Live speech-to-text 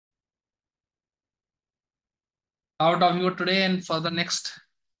Out of you today and for the next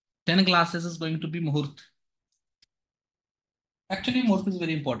 10 classes is going to be Muhurt. Actually, Muhurt is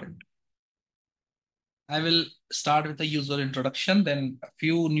very important. I will start with the usual introduction, then a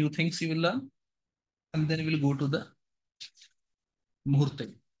few new things you will learn, and then we'll go to the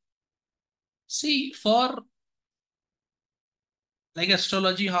Muhurt. See, for like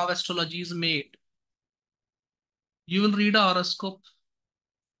astrology, how astrology is made, you will read a horoscope.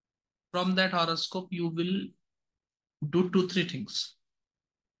 From that horoscope, you will do two, three things.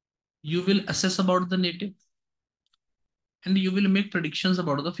 You will assess about the native, and you will make predictions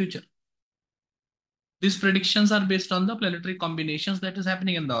about the future. These predictions are based on the planetary combinations that is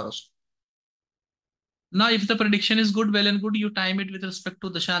happening in the horoscope. Now, if the prediction is good, well and good, you time it with respect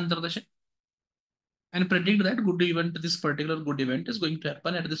to Dasha Antardasha and predict that good event, this particular good event is going to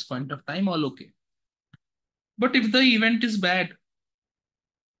happen at this point of time, all okay. But if the event is bad,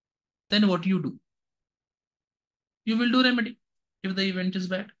 then what you do? You will do remedy if the event is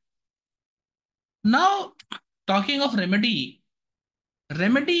bad. Now, talking of remedy,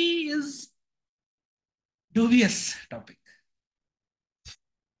 remedy is dubious topic.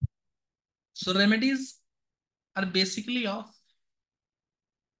 So remedies are basically of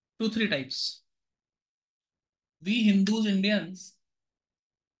two, three types. We Hindus, Indians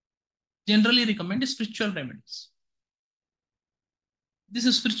generally recommend spiritual remedies.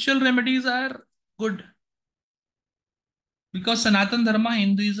 These spiritual remedies are good because Sanatan Dharma,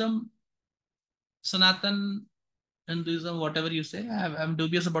 Sanatan Hinduism, whatever you say, I'm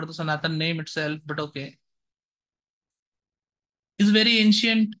dubious about the Sanatan name itself, but okay, is very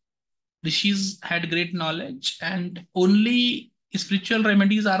ancient. Rishis had great knowledge, and only spiritual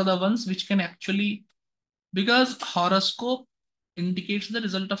remedies are the ones which can actually, because horoscope indicates the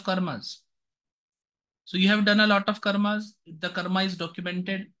result of karmas. So you have done a lot of karmas. The karma is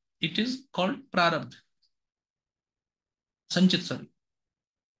documented. It is called prarabdha. Sanchit, sorry.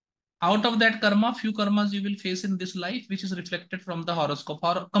 Out of that karma, few karmas you will face in this life, which is reflected from the horoscope.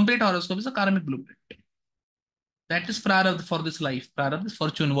 Complete horoscope is a karmic blueprint. That is prarabdha for this life. Prarabdha is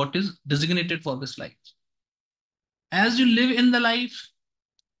fortune, what is designated for this life. As you live in the life,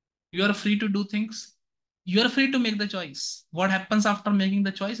 you are free to do things. You are free to make the choice. What happens after making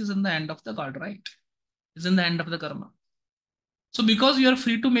the choice is in the hand of the God, right? Is in the hand of the karma. So because you are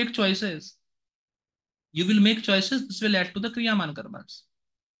free to make choices, you will make choices. This will add to the kriyaman karmas.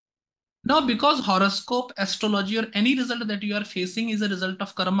 Now, because horoscope, astrology, or any result that you are facing is a result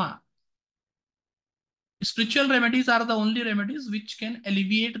of karma, spiritual remedies are the only remedies which can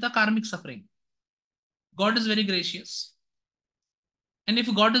alleviate the karmic suffering. God is very gracious. And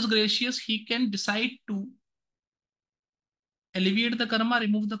if God is gracious, He can decide to alleviate the karma,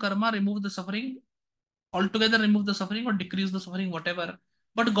 remove the suffering, altogether remove the suffering or decrease the suffering, whatever.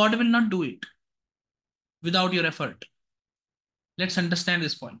 But God will not do it without your effort. Let's understand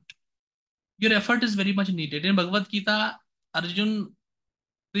this point. Your effort is very much needed. In Bhagavad Gita,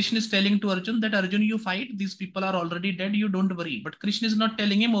 Krishna is telling to Arjun that Arjun, you fight, these people are already dead, you don't worry. But Krishna is not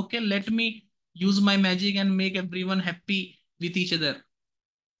telling him, okay, let me use my magic and make everyone happy with each other.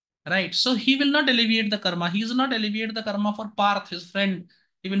 Right? So he will not alleviate the karma. He is not alleviate the karma for Parth, his friend.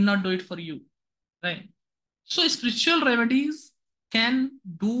 He will not do it for you. Right? So spiritual remedies can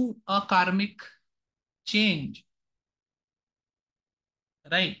do a karmic change.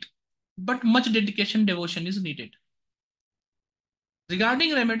 Right? But much dedication, devotion is needed.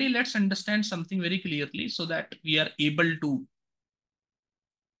 Regarding remedy, let's understand something very clearly so that we are able to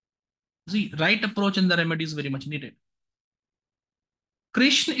see right approach in the remedy is very much needed.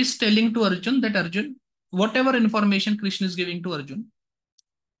 Krishna is telling to Arjun that Arjun, whatever information Krishna is giving to Arjun,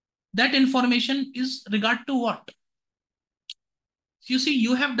 that information is regard to what? You see,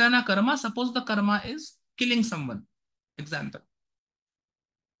 you have done a karma. Suppose the karma is killing someone. Example.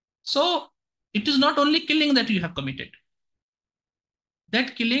 So it is not only killing that you have committed.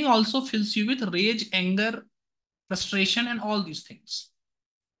 That killing also fills you with rage, anger, frustration, and all these things.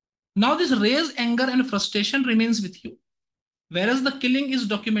 Now this rage, anger, and frustration remains with you. Whereas the killing is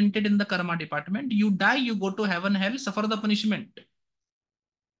documented in the karma department. You die, you go to heaven, hell, suffer the punishment.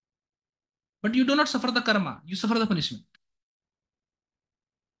 But you do not suffer the karma, you suffer the punishment.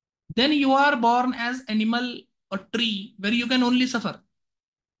 Then you are born as animal or tree where you can only suffer.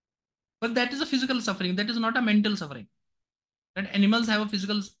 But that is a physical suffering. That is not a mental suffering. That animals have a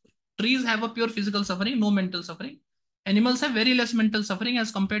physical, trees have a pure physical suffering, no mental suffering. Animals have very less mental suffering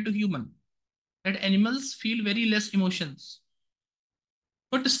as compared to human. That animals feel very less emotions.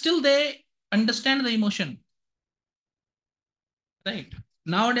 But still they understand the emotion. Right.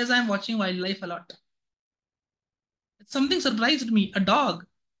 Nowadays I'm watching wildlife a lot. Something surprised me. A dog.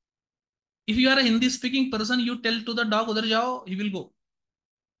 If you are a Hindi speaking person, you tell to the dog, udhar jao, he will go.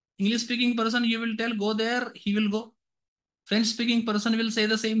 English speaking person, you will tell, go there, he will go. French speaking person will say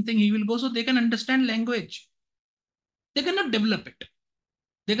the same thing, he will go. So they can understand language. They cannot develop it.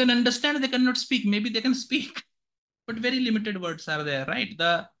 They can understand, they cannot speak. Maybe they can speak, but very limited words are there, right?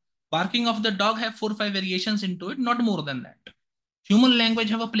 The barking of the dog have 4 or 5 variations into it, not more than that. Human language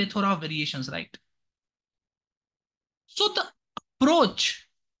have a plethora of variations, right? So the approach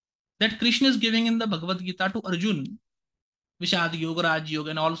that Krishna is giving in the Bhagavad Gita to Arjun, Vishad Yoga, Raj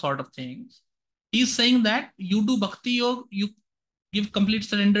Yoga, and all sort of things, he's saying that you do Bhakti Yoga, you give complete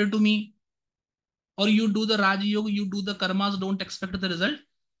surrender to me, or you do the Raj Yoga, you do the karmas, don't expect the result.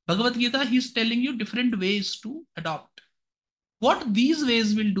 Bhagavad Gita, he's telling you different ways to adopt. What these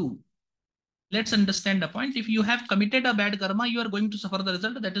ways will do, let's understand the point. If you have committed a bad karma, you are going to suffer the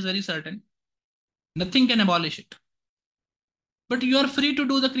result. That is very certain. Nothing can abolish it. But you are free to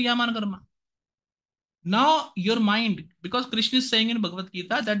do the Kriyaman karma. Now, your mind, because Krishna is saying in Bhagavad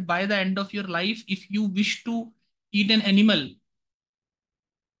Gita that by the end of your life, if you wish to eat an animal,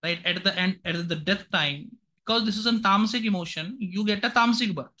 right, at the end, at the death time, because this is a tamasic emotion, you get a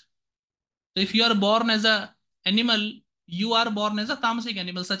tamasic birth. So if you are born as a animal, you are born as a tamasic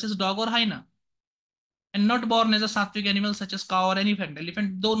animal, such as dog or hyena, and not born as a sattvic animal, such as cow or elephant.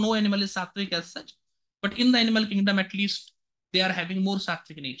 Elephant, though no animal is sattvic as such, but in the animal kingdom, at least, they are having more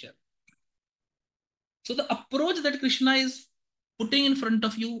sattvic nature. So the approach that Krishna is putting in front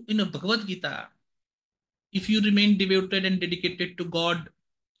of you in a Bhagavad Gita, if you remain devoted and dedicated to God,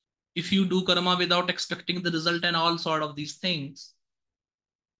 if you do karma without expecting the result and all sort of these things,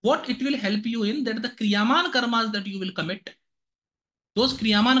 what it will help you in that the Kriyaman karmas that you will commit, those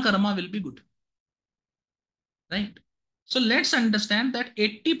Kriyaman karma will be good. Right? So let's understand that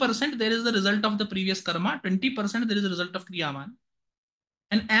 80% there is the result of the previous karma, 20% there is the result of Kriyaman.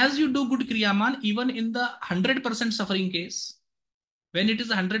 And as you do good Kriyaman, even in the 100% suffering case, when it is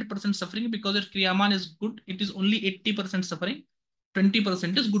 100% suffering, because if Kriyaman is good, it is only 80% suffering,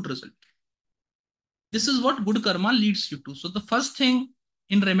 20% is good result. This is what good karma leads you to. So the first thing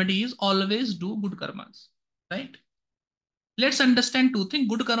in remedy is always do good karmas, right? Let's understand two things.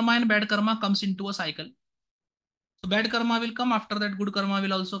 Good karma and bad karma comes into a cycle. So bad karma will come, after that good karma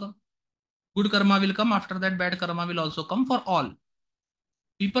will also come. Good karma will come, after that bad karma will also come for all.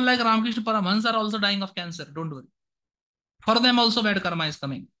 People like Ramakrishna Paramahansa are also dying of cancer, don't worry. For them also bad karma is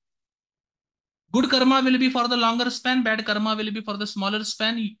coming. Good karma will be for the longer span, bad karma will be for the smaller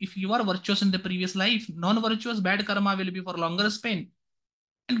span. If you are virtuous in the previous life, non-virtuous, bad karma will be for longer span,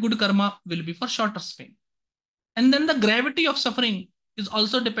 and good karma will be for shorter span. And then the gravity of suffering is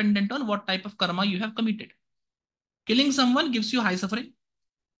also dependent on what type of karma you have committed. Killing someone gives you high suffering,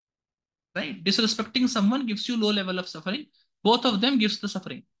 right? Disrespecting someone gives you low level of suffering. Both of them gives the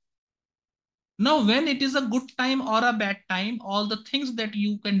suffering. Now, when it is a good time or a bad time, all the things that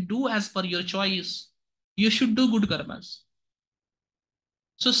you can do as per your choice, you should do good karmas.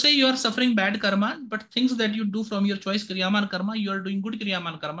 So say you are suffering bad karma, but things that you do from your choice, Kriyaman karma, you are doing good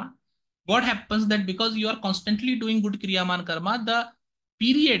Kriyaman karma. What happens that because you are constantly doing good Kriyaman karma, the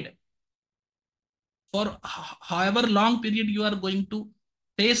period for however long period you are going to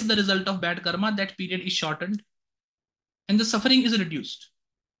face the result of bad karma, that period is shortened and the suffering is reduced.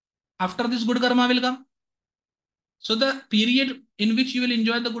 After this, good karma will come. So the period in which you will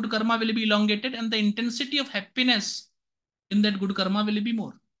enjoy the good karma will be elongated and the intensity of happiness in that good karma will be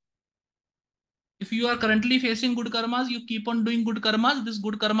more. If you are currently facing good karmas, you keep on doing good karmas, this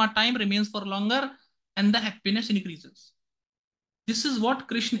good karma time remains for longer and the happiness increases. This is what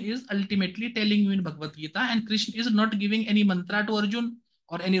Krishna is ultimately telling you in Bhagavad Gita, and Krishna is not giving any mantra to Arjun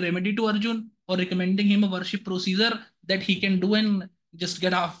or any remedy to Arjun or recommending him a worship procedure that he can do and just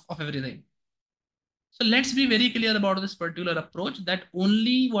get off of everything. So let's be very clear about this particular approach, that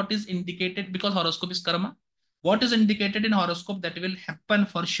only what is indicated, because horoscope is karma, what is indicated in horoscope that will happen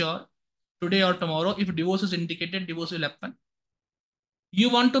for sure today or tomorrow. If divorce is indicated, divorce will happen. You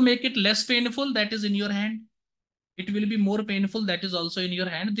want to make it less painful, that is in your hand. It will be more painful, that is also in your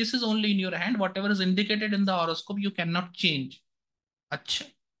hand. This is only in your hand. Whatever is indicated in the horoscope, you cannot change. Achha.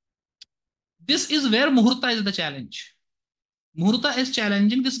 This is where Muhurta is the challenge. Muhurta is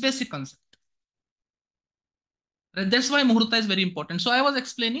challenging this basic concept. That's why Muhurta is very important. So I was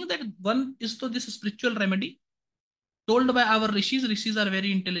explaining that one is to this spiritual remedy told by our rishis. Rishis are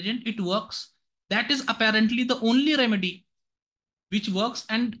very intelligent. It works. That is apparently the only remedy which works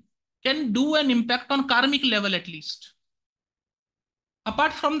and can do an impact on karmic level at least.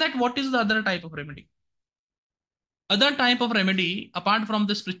 Apart from that, what is the other type of remedy? Other type of remedy, apart from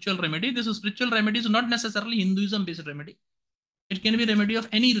the spiritual remedy, this spiritual remedy is not necessarily Hinduism based remedy. It can be remedy of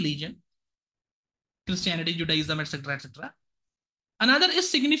any religion. Christianity, Judaism, etc., etc. Another is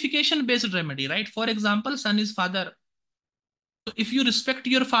signification based remedy, right? For example, son is father. So if you respect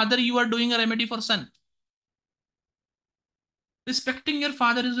your father, you are doing a remedy for son. Respecting your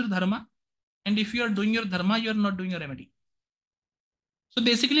father is your dharma. And if you are doing your dharma, you are not doing a remedy. So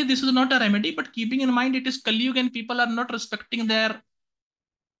basically, this is not a remedy, but keeping in mind it is Kali Yuga and people are not respecting their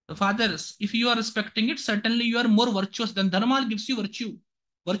fathers. If you are respecting it, certainly you are more virtuous. Than dharma gives you virtue.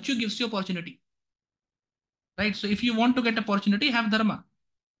 Virtue gives you opportunity, right? So if you want to get opportunity, have dharma.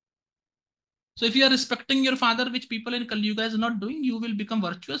 So if you are respecting your father, which people in Kali Yuga is not doing, you will become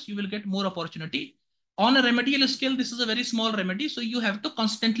virtuous. You will get more opportunity. On a remedial scale, this is a very small remedy, so you have to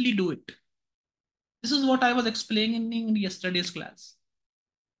constantly do it. This is what I was explaining in yesterday's class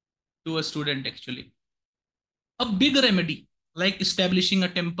to a student actually. A big remedy like establishing a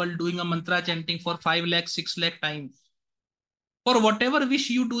temple, doing a mantra chanting for 5 lakh, 6 lakh times. For whatever wish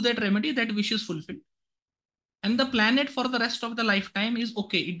you do that remedy, that wish is fulfilled. And the planet for the rest of the lifetime is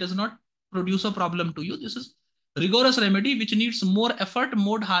okay. It does not produce a problem to you. This is rigorous remedy which needs more effort,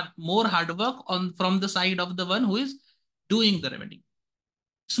 more hard work on from the side of the one who is doing the remedy.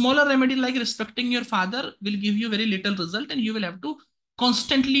 Smaller remedy like respecting your father will give you very little result and you will have to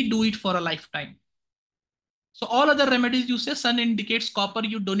constantly do it for a lifetime. So all other remedies you say sun indicates copper,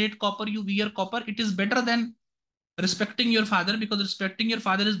 you donate copper, you wear copper. It is better than respecting your father because respecting your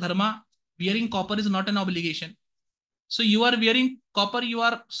father is dharma. Wearing copper is not an obligation. So you are wearing copper, you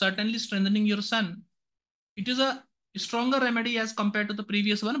are certainly strengthening your sun. It is a stronger remedy as compared to the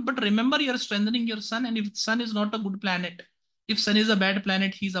previous one. But remember, you are strengthening your sun, and if sun is not a good planet, if sun is a bad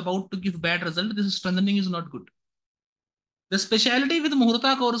planet, he is about to give bad result. This strengthening is not good. The speciality with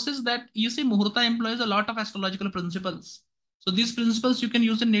Muhurta course is that you see Muhurta employs a lot of astrological principles. So these principles you can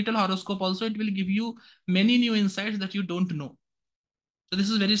use in natal horoscope also. It will give you many new insights that you don't know. So this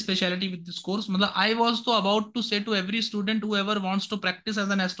is very speciality with this course. I was to about to say to every student whoever wants to practice as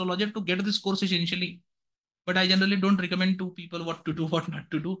an astrologer to get this course essentially. But I generally don't recommend to people what to do, what not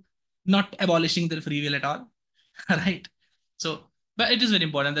to do. Not abolishing their free will at all. Right. So, but it is very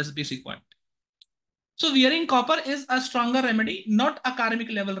important. That's the basic point. So wearing copper is a stronger remedy, not a karmic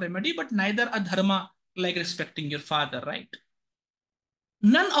level remedy, but neither a dharma like respecting your father, right?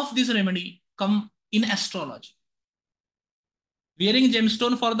 None of these remedy come in astrology. Wearing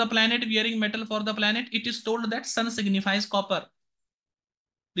gemstone for the planet, wearing metal for the planet, it is told that sun signifies copper.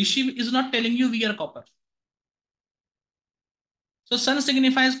 Rishi is not telling you wear copper. So sun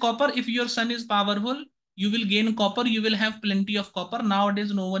signifies copper. If your sun is powerful, you will gain copper. You will have plenty of copper.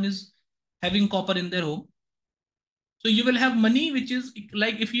 Nowadays, no one is having copper in their home. So you will have money, which is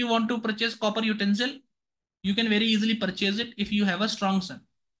like if you want to purchase copper utensil, you can very easily purchase it if you have a strong sun.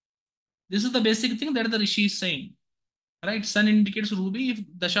 This is the basic thing that the Rishi is saying. Right? Sun indicates ruby. If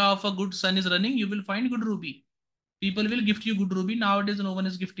dasha of a good sun is running, you will find good ruby. People will gift you good ruby. Nowadays, no one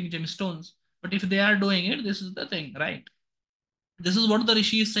is gifting gemstones. But if they are doing it, this is the thing, right? This is what the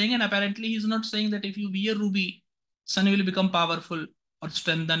Rishi is saying, and apparently he's not saying that if you wear ruby, sun will become powerful or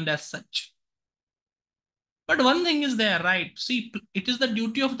strengthened as such. But one thing is there, right? See, it is the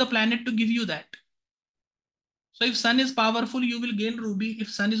duty of the planet to give you that. So if sun is powerful, you will gain ruby. If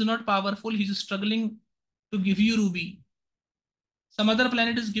sun is not powerful, he's struggling to give you ruby. Some other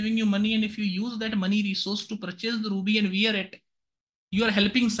planet is giving you money, and if you use that money resource to purchase the ruby and wear it, you are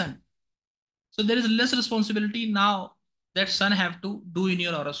helping sun. So there is less responsibility now that sun have to do in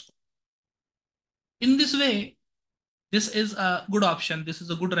your horoscope. In this way, this is a good option. This is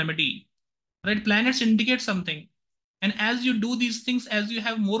a good remedy, right? Planets indicate something. And as you do these things, as you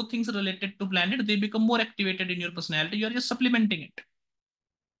have more things related to planet, they become more activated in your personality. You are just supplementing it,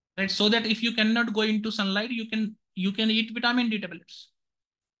 right? So that if you cannot go into sunlight, you can eat vitamin D tablets.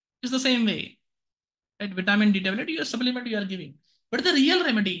 It's the same way, right? Vitamin D tablet, you supplement you are giving. But the real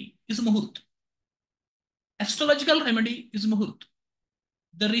remedy is Muhurt. Astrological remedy is Muhurt.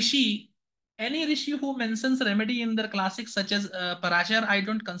 The Rishi, any Rishi who mentions remedy in their classics such as Parashar, I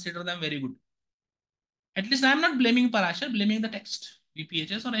don't consider them very good. At least I'm not blaming Parashar, blaming the text,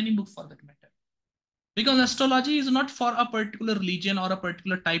 VPHS or any book for that matter. Because astrology is not for a particular religion or a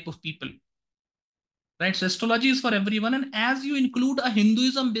particular type of people. Right? So astrology is for everyone. And as you include a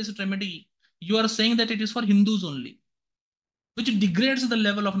Hinduism based remedy, you are saying that it is for Hindus only, which degrades the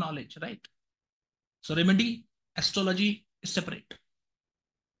level of knowledge, right? So remedy, astrology is separate.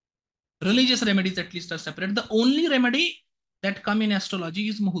 Religious remedies at least are separate. The only remedy that come in astrology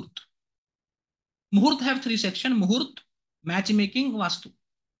is Muhurt. Muhurt have three sections: Muhurt, matchmaking, Vastu.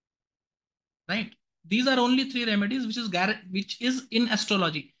 Right? These are only three remedies which is in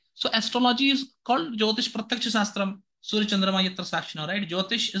astrology. So astrology is called Jyotish Pratyaksha Shastram, Surya Chandrama Yatra Sakshina, right?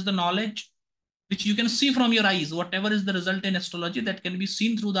 Jyotish is the knowledge which you can see from your eyes. Whatever is the result in astrology that can be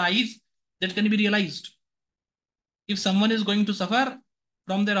seen through the eyes, that can be realized. If someone is going to suffer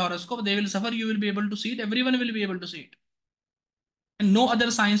from their horoscope, they will suffer. You will be able to see it. Everyone will be able to see it. And no other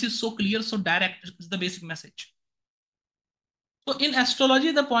science is so clear, so direct is the basic message. So in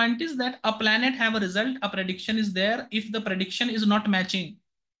astrology, the point is that a planet have a result, a prediction is there. If the prediction is not matching,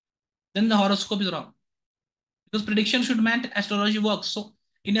 then the horoscope is wrong. Because prediction should match, astrology works. So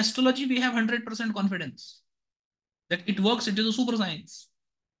in astrology, we have 100% confidence that it works. It is a super science.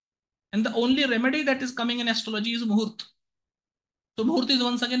 And the only remedy that is coming in astrology is Muhurt. So Muhurt is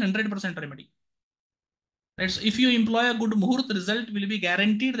once again 100% remedy. Right? So if you employ a good Muhurt, result will be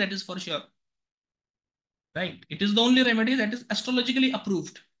guaranteed. That is for sure. Right? It is the only remedy that is astrologically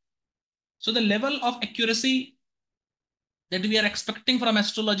approved. So the level of accuracy that we are expecting from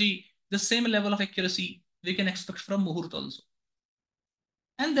astrology, the same level of accuracy we can expect from Muhurt also.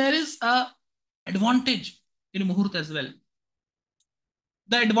 And there is a advantage in Muhurt as well.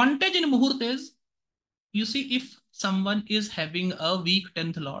 The advantage in Muhurt is, you see, if someone is having a weak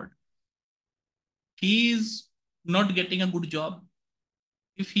 10th Lord, he is not getting a good job.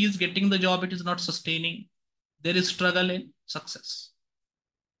 If he is getting the job, it is not sustaining. There is struggle in success.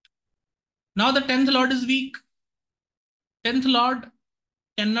 Now the 10th Lord is weak. 10th Lord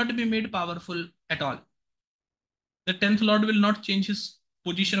cannot be made powerful at all. The 10th Lord will not change his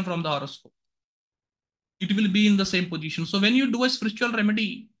position from the horoscope. It will be in the same position. So when you do a spiritual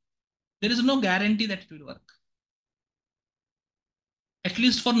remedy, there is no guarantee that it will work. At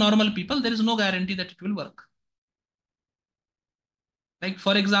least for normal people, there is no guarantee that it will work. Like,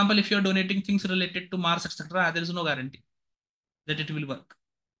 for example, if you're donating things related to Mars, etc., there is no guarantee that it will work.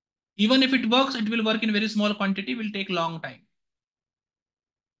 Even if it works, it will work in very small quantity, will take long time.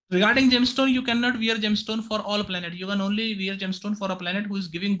 Regarding gemstone, you cannot wear gemstone for all planets. You can only wear gemstone for a planet who is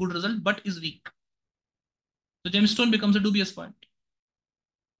giving good result but is weak. So gemstone becomes a dubious point.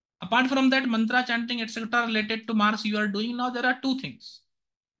 Apart from that, mantra chanting, etc., related to Mars you are doing now, there are two things.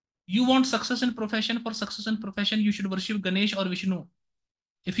 You want success in profession. For success in profession, you should worship Ganesh or Vishnu.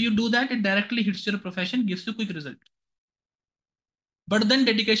 If you do that, it directly hits your profession, gives you quick result. But then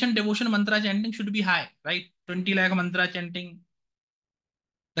dedication, devotion, mantra chanting should be high, right? 20 lakh mantra chanting,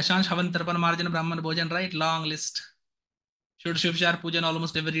 Dashansh Havan Tarpan Marjan Brahman Bhojan, right? Long list. Should Shivshar Pujan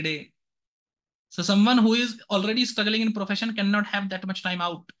almost every day. So someone who is already struggling in profession cannot have that much time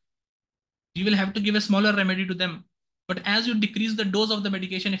out. You will have to give a smaller remedy to them. But as you decrease the dose of the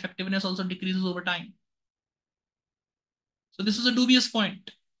medication, effectiveness also decreases over time. So this is a dubious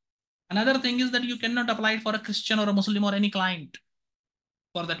point. Another thing is that you cannot apply it for a Christian or a Muslim or any client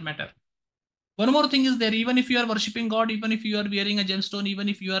for that matter. One more thing is there, even if you are worshipping God, even if you are wearing a gemstone, even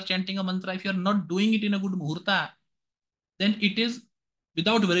if you are chanting a mantra, if you are not doing it in a good muhurta, then it is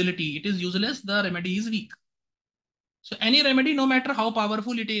without validity. It is useless. The remedy is weak. So any remedy, no matter how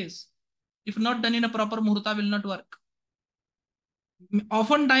powerful it is, if not done in a proper muhurta, will not work.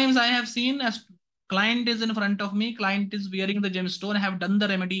 Oftentimes I have seen as client is in front of me, client is wearing the gemstone, have done the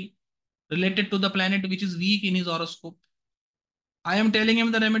remedy related to the planet which is weak in his horoscope. I am telling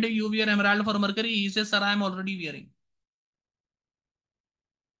him the remedy, you wear emerald for Mercury. He says, sir, I am already wearing.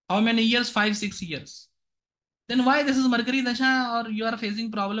 How many years? 5, 6 years. Then why this is Mercury Dasha, or you are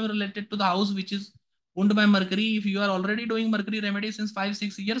facing problem related to the house which is owned by Mercury? If you are already doing Mercury remedy since 5,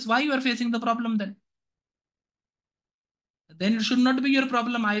 6 years, why you are facing the problem then? Then it should not be your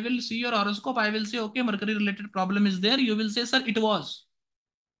problem. I will see your horoscope. I will say, okay, Mercury related problem is there. You will say, sir, it was.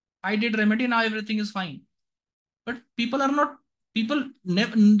 I did remedy. Now everything is fine. But people are not,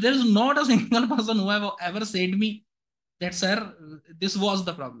 there is not a single person who have ever said me that, sir, this was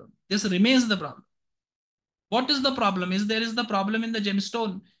the problem. This remains the problem. What is the problem? Is there is the problem in the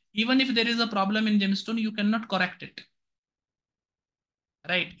gemstone. Even if there is a problem in gemstone, you cannot correct it.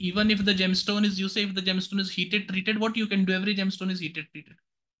 Right? Even if the gemstone is, you say if the gemstone is heated, treated, what you can do? Every gemstone is heated, treated.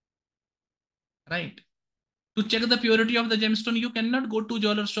 Right? To check the purity of the gemstone, you cannot go to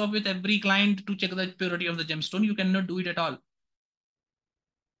jeweler shop with every client to check the purity of the gemstone. You cannot do it at all.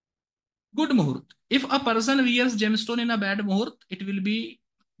 Good muhurt. If a person wears gemstone in a bad muhurt, it will be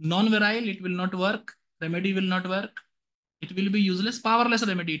non-virile, it will not work, remedy will not work, it will be useless, powerless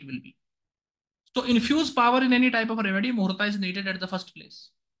remedy it will be. So infuse power in any type of remedy, muhurta is needed at the first place.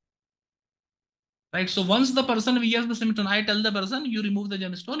 Right? So once the person wears the gemstone, I tell the person, you remove the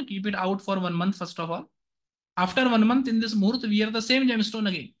gemstone, keep it out for 1 month first of all. After 1 month in this muhurt, wear the same gemstone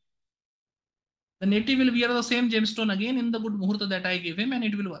again. The native will wear the same gemstone again in the good muhurt that I give him, and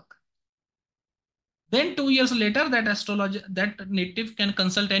it will work. Then 2 years later, that astrologer, that native can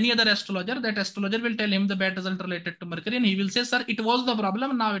consult any other astrologer. That astrologer will tell him the bad result related to Mercury, and he will say, sir, it was the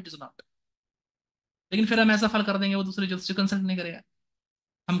problem, now it is not. लेकिन फिर हम ऐसा फल कर देंगे वो दूसरे ज्योतिष से कंसल्ट नहीं करेगा,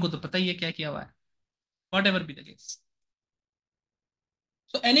 हमको तो पता ही है क्या किया हुआ है, what ever be the case.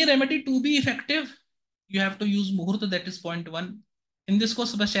 So any remedy to be effective, you have to use Muhurt. That is point one. In this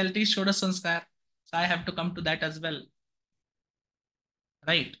course, specialty showed us sanskar. So I have to come to that as well.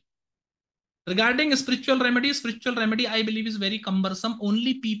 Right. Regarding spiritual remedy, I believe is very cumbersome.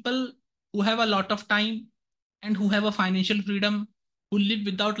 Only people who have a lot of time and who have a financial freedom, who live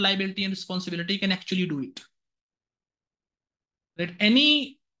without liability and responsibility can actually do it. Right.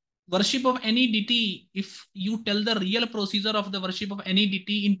 Any worship of any deity, if you tell the real procedure of the worship of any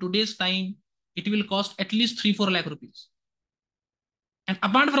deity in today's time, it will cost at least 3-4 lakh rupees. And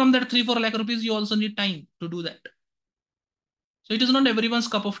apart from that 3-4 lakh rupees, you also need time to do that. So it is not everyone's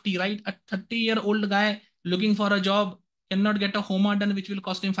cup of tea, right? A 30-year-old guy looking for a job cannot get a homa done, which will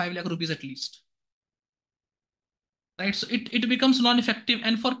cost him 5 lakh rupees at least. Right? So it becomes non-effective.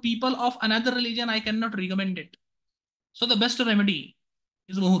 And for people of another religion, I cannot recommend it. So the best remedy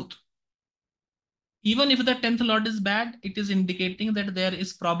is Muhurt. Even if the 10th lord is bad, it is indicating that there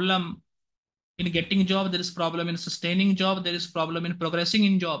is problem in getting job, there is problem in sustaining job, there is problem in progressing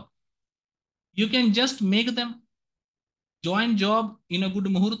in job. You can just make them join job in a good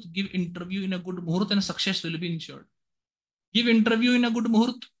muhurt, give interview in a good muhurt, and success will be ensured. Give interview in a good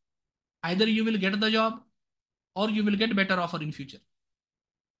muhurt, either you will get the job or you will get better offer in future.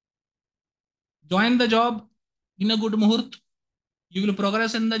 Join the job in a good muhurt, you will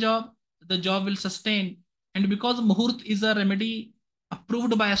progress in the job will sustain. And because muhurt is a remedy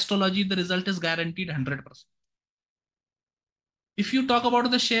approved by astrology, the result is guaranteed 100%. If you talk about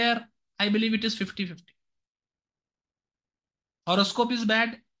the share, I believe it is 50-50. Horoscope is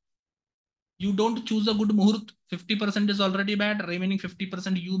bad, you don't choose a good muhurt, 50% is already bad, remaining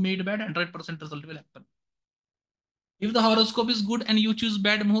 50% you made bad, 100% result will happen. If the horoscope is good and you choose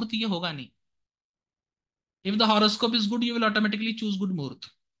bad muhurt, ये होगा नहीं. If the horoscope is good, you will automatically choose good muhurt.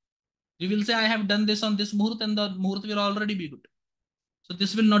 You will say, I have done this on this muhurt and the muhurt will already be good. So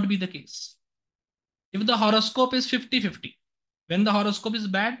this will not be the case. If the horoscope is 50-50, when the horoscope is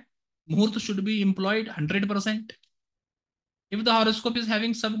bad, muhurt should be employed 100%. If the horoscope is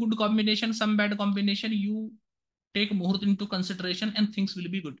having some good combination, some bad combination, you take muhurt into consideration and things will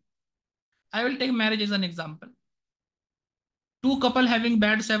be good. I will take marriage as an example. Two couple having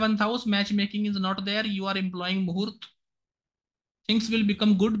bad seventh house, matchmaking is not there, you are employing muhurt. Things will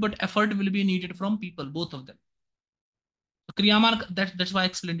become good, but effort will be needed from people, both of them. So Kriyaman, that's why I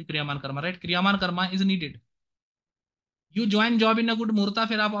explained you Kriyaman Karma, right? Kriyaman Karma is needed. You join job in a good मुहूर्ता,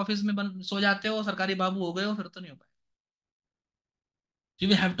 फिर आप office में सो जाते हो, सरकारी बाबू हो गए हो, फिर तो नहीं हो पाए. You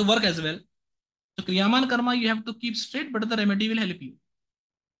will have to work as well. So Kriyaman Karma you have to keep straight, but the remedy will help you.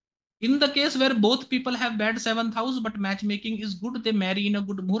 In the case where both people have bad seventh house, but matchmaking is good, they marry in a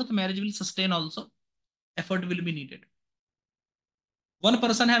good muhurt, marriage will sustain also. Effort will be needed. One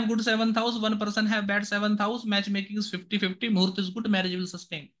person have good seventh house, one person have bad seventh house, matchmaking is 50-50, muhurt is good, marriage will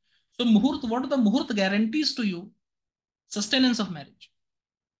sustain. So muhurt, what the muhurt guarantees to you? Sustenance of marriage.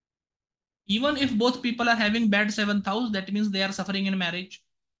 Even if both people are having bad seventh house, that means they are suffering in marriage.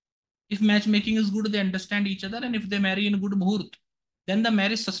 If matchmaking is good, they understand each other, and if they marry in good muhurt, then the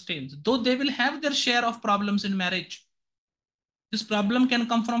marriage sustains. Though they will have their share of problems in marriage. This problem can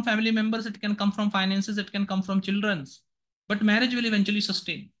come from family members, it can come from finances, it can come from children's, but marriage will eventually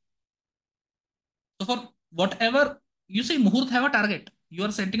sustain. So for whatever you say, muhurt have a target. You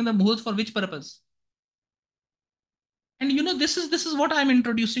are setting the muhurt for which purpose? And you know, this is what I'm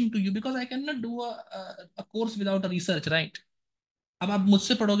introducing to you, because I cannot do a course without a research, right? अब आप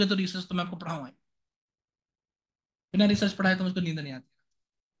मुझसे पढ़ोगे तो research तो मैं आपको पढ़ाऊंगा. बिना रिसर्च पढ़ाए तो मुझको नींद नहीं आती,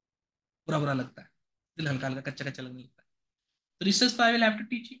 बुरा बुरा लगता है, दिल हल्का हल्का कच्चा कच्चा लगने लगता है. तो रिसर्च तो I will have to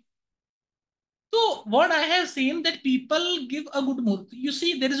teach you. So what I have seen that people give a good muhurt. You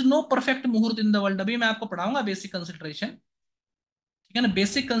see, there is no perfect muhurt in the world. अभी मैं आपको पढ़ाऊंगा बेसिक कंसिडरेशन, ठीक है ना.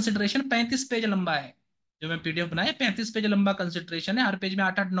 बेसिक कंसिडरेशन 35 पेज लंबा है, जो मैं पीडीएफ बनाया 35 पेज लंबा कंसिडरेशन है. हर पेज में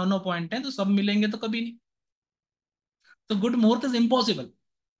 8-8 9-9 पॉइंट है, तो सब मिलेंगे तो कभी नहीं. तो गुड मुहूर्त इज इम्पॉसिबल,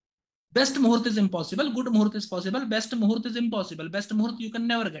 बेस्ट मुहूर्त इज इम्पॉसिबल, गुड मुहूर्त इज पॉसिबल, बेस्ट मुहूर्त इज इम्पॉसिबल. बेस्ट मुहूर्त you can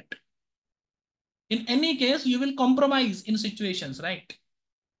never get. In any case, you will compromise in situations, right?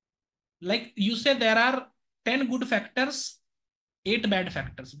 Like you say, there are 10 good factors, 8 bad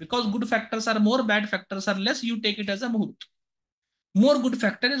factors. Because good factors are more, bad factors are less, you take it as a muhurt. More good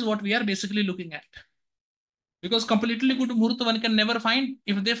factor is what we are basically looking at. Because completely good muhurt one can never find.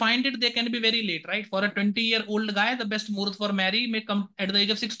 If they find it, they can be very late, right? For a 20-year-old guy, the best muhurt for marry may come at the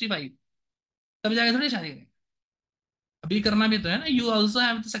age of 65. तब जाके थोड़ी शादी करें. अभी करना भी तो है ना. You also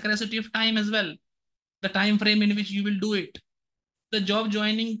have the scarcity of time as well. The time frame in which you will do it. the job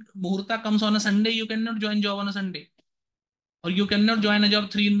joining Muhurta comes on a Sunday, you cannot join job on a Sunday. Or you cannot join a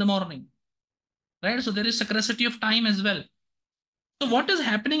job 3 in the morning. Right? So there is scarcity of time as well. So what is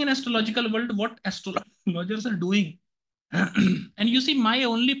happening in astrological world? What astrologers are doing? And you see, my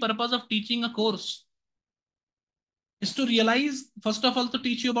only purpose of teaching a course is to realize, first of all, to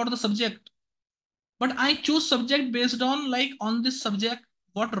teach you about the subject. But I choose subject based on like on this subject,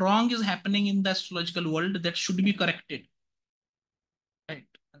 what wrong is happening in the astrological world that should be corrected. Right.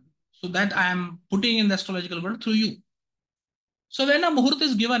 So that I am putting in the astrological world through you. So when a muhurt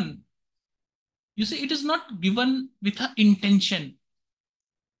is given, you see, it is not given with an intention.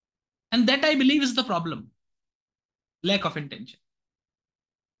 And that I believe is the problem. Lack of intention.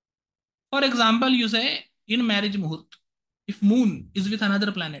 For example, you say in marriage muhurt, if moon is with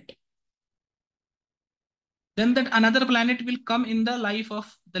another planet, then that another planet will come in the life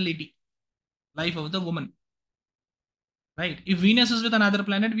of the lady, life of the woman. Right? If Venus is with another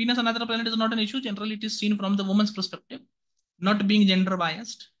planet, another planet is not an issue. Generally, it is seen from the woman's perspective, not being gender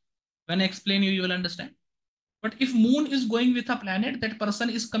biased. When I explain you, you will understand. But if moon is going with a planet, that person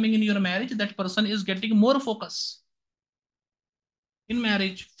is coming in your marriage, that person is getting more focus in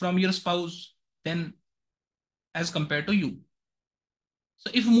marriage from your spouse than as compared to you. So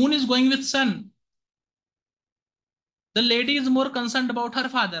if moon is going with sun, the lady is more concerned about her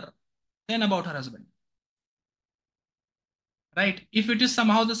father than about her husband. Right? If it is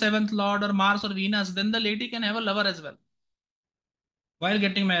somehow the seventh lord or Mars or Venus, then the lady can have a lover as well. While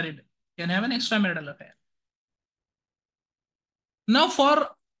getting married, can have an extramarital affair. Now, for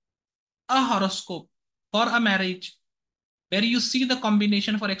a horoscope, for a marriage, where you see the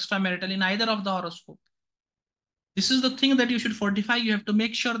combination for extramarital in either of the horoscope, this is the thing that you should fortify. You have to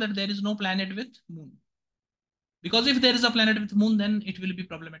make sure that there is no planet with moon. Because if there is a planet with moon, then it will be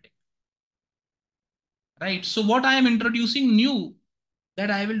problematic. Right? So what I am introducing new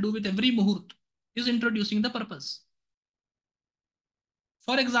that I will do with every muhurt is introducing the purpose.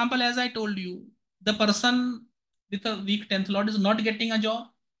 For example, as I told you, the person with a weak 10th lord is not getting a job,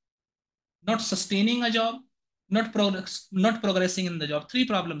 not sustaining a job, not progressing in the job. Three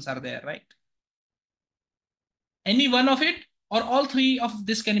problems are there, right? Any one of it or all three of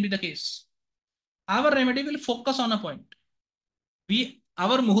this can be the case. Our remedy will focus on a point.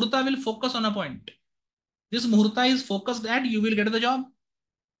 Our muhurta will focus on a point. This muhurta is focused that you will get the job.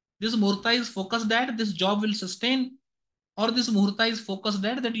 This muhurta is focused that this job will sustain, or this muhurta is focused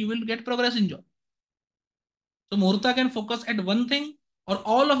that you will get progress in job. So muhurta can focus at one thing or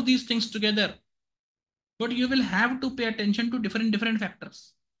all of these things together, but you will have to pay attention to different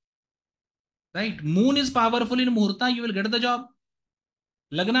factors. Right? Moon is powerful in muhurta, you will get the job.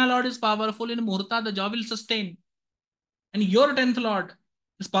 Lagna lord is powerful in muhurta, the job will sustain. And your 10th lord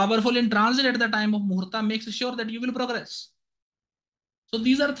is powerful in transit at the time of muhurta, makes sure that you will progress. So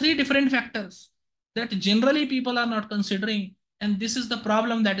these are three different factors that generally people are not considering. And this is the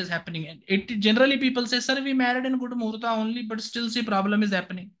problem that is happening. And it generally people say, sir, we married in good muhurta only, but still see problem is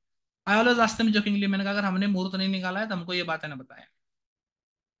happening. I always ask them jokingly, मैंने कहा अगर हमने मुहूर्त नहीं निकाला है तो हमको ये बातें ना बताएं.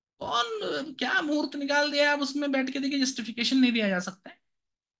 कौन क्या मुहूर्त निकाल दिया, अब उसमें बैठ के देखिए जस्टिफिकेशन नहीं दिया जा सकता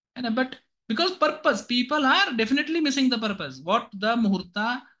है ना. But because purpose, people are definitely missing the purpose, what the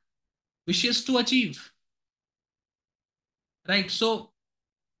muhurta wishes to achieve. Right? So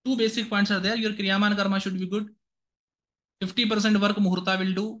two basic points are there. Your kriyaman karma should be good. 50% work muhurta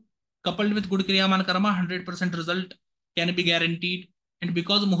will do, coupled with good kriyaman karma, 100% result can be guaranteed. And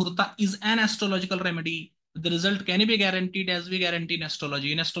because muhurta is an astrological remedy, the result can be guaranteed as we guarantee in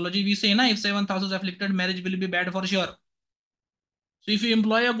astrology. In astrology, we say, na, if 7th house is afflicted, marriage will be bad for sure. So if you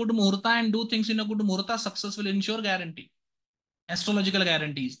employ a good muhurta and do things in a good muhurta, success will ensure, guarantee. Astrological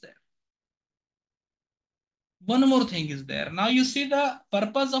guarantee is there. One more thing is there. Now you see the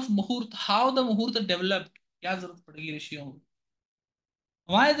purpose of muhurt, how the muhurt developed. क्या जरूरत पड़ेगी ऋषियों को?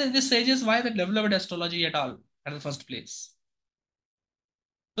 Why this sages? Why they developed astrology at all at the first place?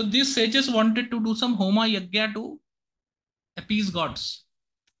 So these sages wanted to do some homa yagya to appease gods.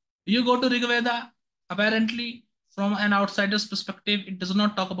 You go to Rig Veda, apparently from an outsider's perspective, it does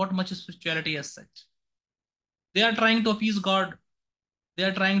not talk about much spirituality as such. They are trying to appease God. They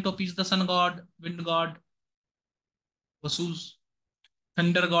are trying to appease the sun god, wind god, Vasus,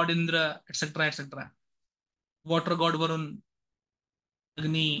 thunder god Indra, etc., etc., water god Varun,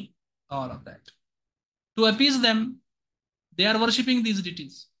 Agni, all of that. To appease them, they are worshipping these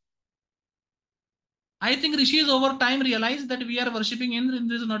deities. I think rishis over time realized that we are worshipping Indra,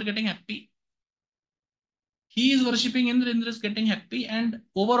 Indra is not getting happy. He is worshipping Indra, Indra is getting happy, and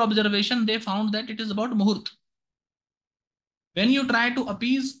over observation, they found that it is about Muhurt. When you try to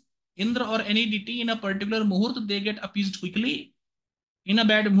appease Indra or any deity in a particular Muhurt, they get appeased quickly. In a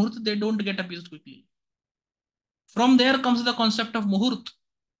bad muhurt, they don't get appeased quickly. From there comes the concept of muhurt.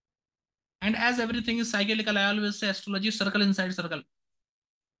 And as everything is cyclical, I always say astrology circle inside circle.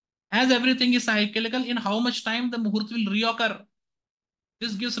 As everything is cyclical, in how much time the muhurt will reoccur,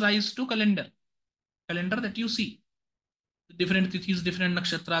 this gives rise to calendar that you see. Different tithis, different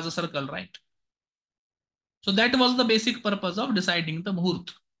nakshatras, a circle, right? So that was the basic purpose of deciding the muhurt.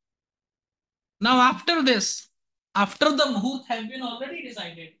 Now, after this, after the muhurt have been already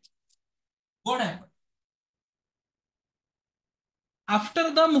decided, what happened?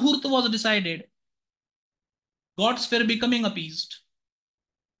 After the muhurt was decided, gods were becoming appeased.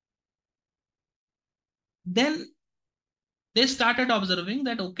 Then they started observing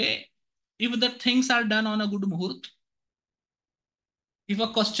that, okay, if the things are done on a good muhurt, if a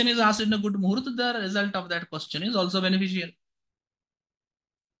question is asked in a good muhurt, the result of that question is also beneficial.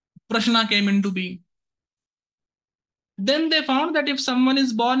 Prashna came into being. Then they found that if someone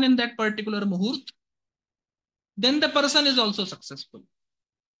is born in that particular muhurt, then the person is also successful.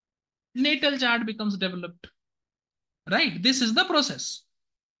 Natal chart becomes developed. Right? This is the process.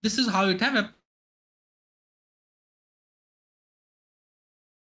 This is how it have.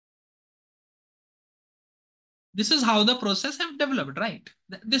 This is how the process have developed. Right?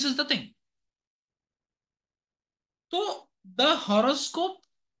 This is the thing. So the horoscope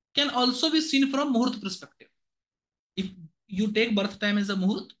can also be seen from muhurt perspective. If you take birth time as a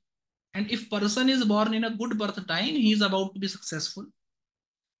muhurt, and if person is born in a good birth time, he is about to be successful.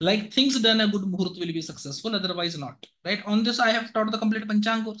 Like things done a good muhurt will be successful, otherwise not. Right? On this, I have taught the complete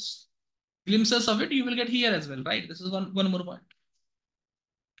Panchang course. Glimpses of it you will get here as well. Right? This is one more point.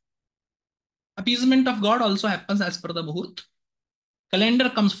 Appeasement of God also happens as per the muhurt. Calendar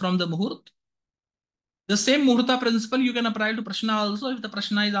comes from the muhurt. The same muhurta principle you can apply to prashna also. If the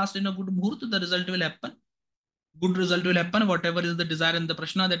prashna is asked in a good muhurt, the result will happen. Good result will happen. Whatever is the desire in the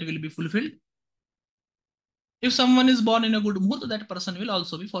prashna, that will be fulfilled. If someone is born in a good muhurt, that person will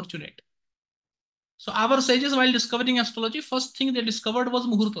also be fortunate. So our sages, while discovering astrology, first thing they discovered was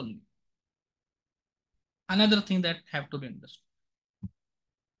muhurt only. Another thing that have to be understood.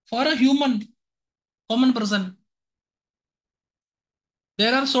 For a human, common person,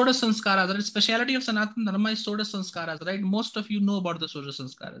 there are Sodas Sanskaras. The speciality of Sanatana Dharma is Sodas Sanskaras, right? Most of you know about the Sodas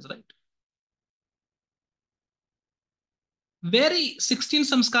Sanskaras, right? Very 16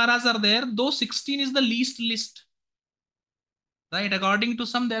 Samskaras are there, though 16 is the least list, right? According to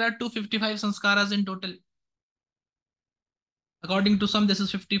some, there are 255 Sanskaras in total. According to some, this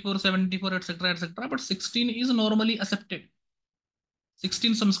is 54, 74, etc., etc. But 16 is normally accepted.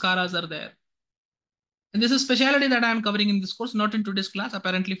 16 Samskaras are there. And this is speciality that I am covering in this course, not in today's class.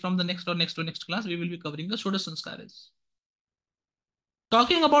 Apparently, from the next or next to next class, we will be covering the Sodas Sanskaras.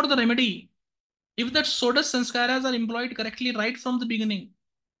 Talking about the remedy, if that Sodas Sanskaras are employed correctly right from the beginning,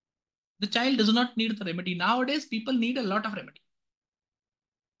 the child does not need the remedy. Nowadays, people need a lot of remedy.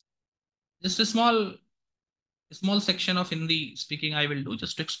 Just a small section of Hindi speaking I will do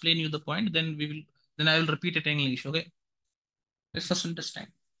just to explain you the point. Then I will repeat it in English. Okay? Let's first understand.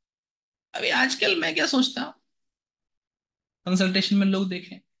 अभी आजकल मैं क्या सोचता हूँ, consultation में लोग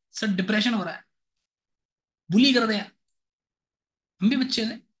देखें, sir depression हो रहा है, बुली कर दिया, हम भी बच्चे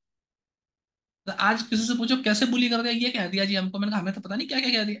थे, तो आज किसी से पूछो कैसे बुली कर दिया, ये कह दिया जी हमको, मैंने कहा हमें तो पता नहीं क्या क्या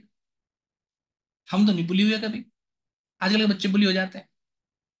कह दिया, हम तो नहीं बुली हुए कभी, आजकल के बच्चे बुली हो जाते हैं,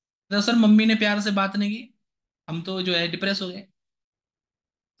 तो सर मम्मी ने प्यार से बात नहीं की, हम तो जो है डिप्रेस हो गए,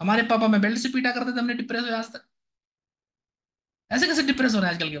 हमारे पापा में बेल्ट से पीटा करते थे, हमने डिप्रेस हुए आज तक, ऐसे कैसे डिप्रेस हो रहे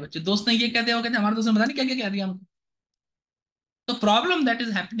हैं आजकल के बच्चे, दोस्त ने ये कह दिया, वो कहते हैं हमारे दोस्त ने पता नहीं क्या क्या कह दिया हमको. The problem that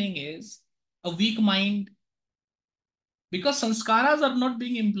is happening is a weak mind. Because sanskaras are not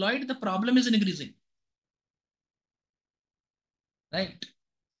being employed, the problem is increasing. Right?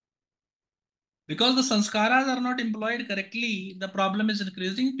 Because the sanskaras are not employed correctly, the problem is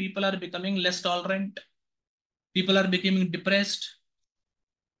increasing. People are becoming less tolerant. People are becoming depressed.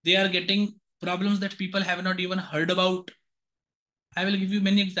 They are getting problems that people have not even heard about. I will give you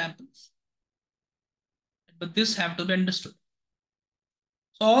many examples. But this have to be understood.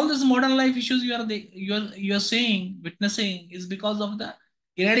 So all these modern life issues you are saying, witnessing, is because of the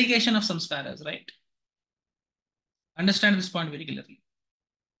eradication of samskaras, right? Understand this point very clearly.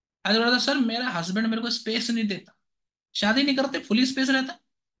 आज बोला था sir मेरा husband मेरे को space नहीं देता, शादी नहीं करते, फुली स्पेस रहता,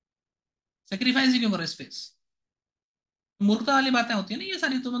 सेक्रीफाइस ही क्यों करे स्पेस. मूर्खता वाली बातें होती है ना ये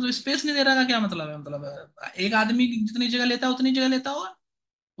सारी, तो मतलब स्पेस नहीं दे रहा का क्या मतलब है, मतलब एक आदमी जितनी जगह लेता है उतनी जगह लेता होगा,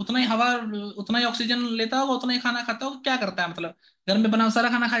 उतना ही हवा, उतना ही ऑक्सीजन लेता होगा, उतना ही खाना खाता होगा, क्या करता है मतलब, घर में बना हुआ सारा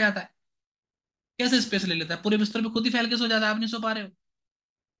खाना खा जाता है, कैसे स्पेस ले लेता है, पूरे बिस्तर पे खुद ही फैल के सो जाता है, आप नहीं सो पा रहे हो,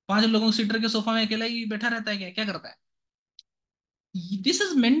 5 लोगों के सीटर के सोफा में अकेला ही बैठा रहता है, क्या क्या करता है. this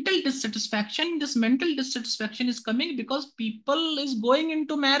is mental dissatisfaction. This mental dissatisfaction is coming because people is going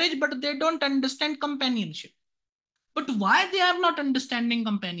into marriage, but they don't understand companionship. But why they are not understanding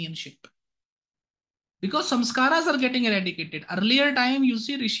companionship? Because samskaras are getting eradicated. Earlier time, you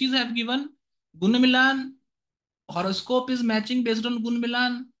see, rishis have given gunamilan, horoscope is matching based on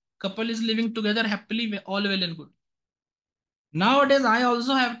gunamilan, couple is living together happily, all well and good. Nowadays, I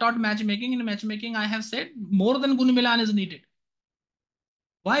also have taught matchmaking. In matchmaking, I have said more than gunamilan is needed.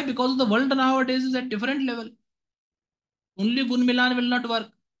 Why? Because the world nowadays is at different level. Only gun milan will not work.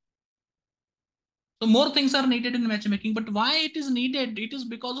 So more things are needed in matchmaking. But why it is needed? It is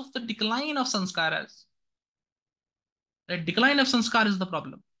because of the decline of sanskaras. The decline of sanskar is the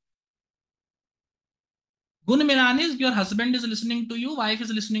problem. Gun milan is your husband is listening to you, wife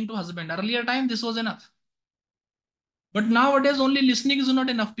is listening to husband. Earlier time this was enough. But nowadays only listening is not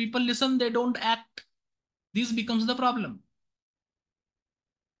enough. People listen, they don't act. This becomes the problem.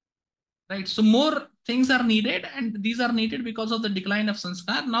 Right? So more things are needed, and these are needed because of the decline of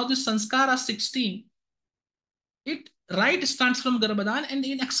sanskar. Now this sanskara 16, it right starts from Garbhadan, and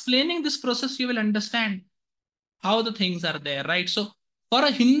in explaining this process, you will understand how the things are there, right? So for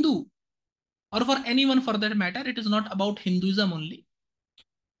a Hindu or for anyone for that matter, it is not about Hinduism only.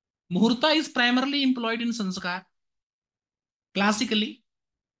 Muhurta is primarily employed in sanskar. Classically,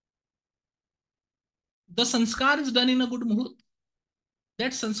 the sanskar is done in a good muhurt.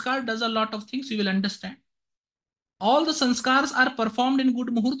 That sanskar does a lot of things, you will understand. All the sanskars are performed in good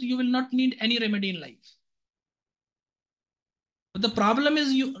muhurt, you will not need any remedy in life. But the problem is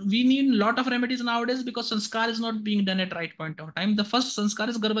we need a lot of remedies nowadays because sanskar is not being done at right point of time. The first sanskar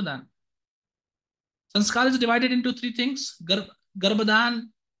is Garbhadan. Sanskar is divided into three things. Garbhadan,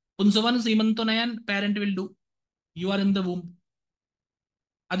 Punsavan, Simantonayan, parent will do. You are in the womb.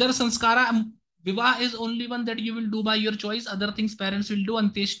 Other sanskara, Vivah is only one that you will do by your choice. Other things parents will do.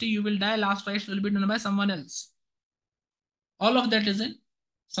 Antyeshti, you will die. Last rites will be done by someone else. All of that is in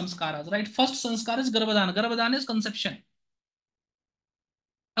samskaras, right? First sanskar is Garbhadan. Garbhadan is conception.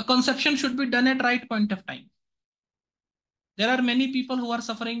 A conception should be done at right point of time. There are many people who are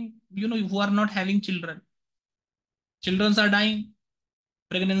suffering, who are not having children. Children are dying.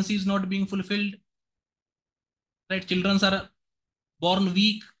 Pregnancy is not being fulfilled. Right? Children are born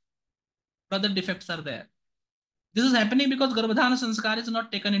weak. Other defects are there. This is happening because Garbhadana Sanskar is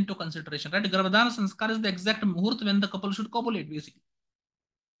not taken into consideration. Right? Garbhadana Sanskar is the exact muhurt when the couple should copulate, basically,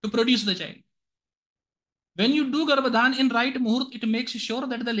 to produce the child. When you do Garbhadhan in right muhurt, it makes sure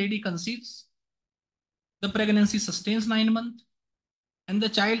that the lady conceives, the pregnancy sustains 9 months, and the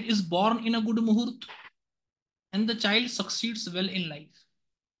child is born in a good muhurt, and the child succeeds well in life.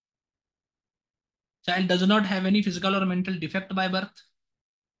 Child does not have any physical or mental defect by birth,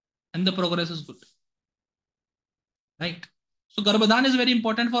 and the progress is good. Right? So Garbhadhan is very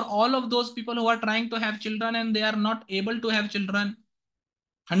important for all of those people who are trying to have children and they are not able to have children.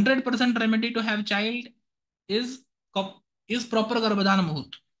 100% remedy to have child is proper Garbhadhan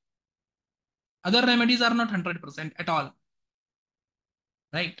Muhurt. Other remedies are not 100% at all.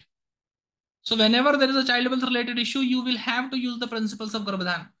 Right? So whenever there is a childbirth related issue, you will have to use the principles of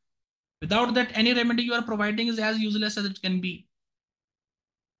Garbhadhan. Without that, any remedy you are providing is as useless as it can be.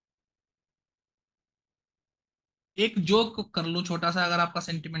 एक joke कर लो छोटा सा, अगर आपका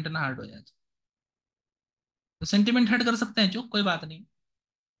sentiment ना hurt हो जाए तो सेंटिमेंट हर्ट कर सकते हैं जोक, कोई बात नहीं।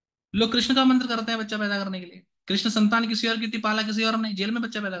 लोग कृष्ण का मंत्र करते हैं बच्चा पैदा करने के लिए। कृष्ण संतान किसी और की थी, पाला किसी और नहीं, जेल में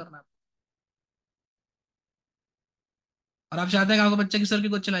बच्चा पैदा करना। और आप चाहते हैं कि आपका बच्चा किसी और की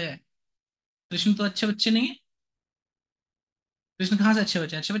गोद चला जाए। कृष्ण तो अच्छे बच्चे नहीं है। कृष्ण कहाँ से अच्छे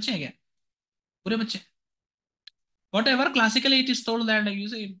बच्चे हैं? अच्छे बच्चे हैं क्या? बुरे बच्चे। What ever classically it is told that you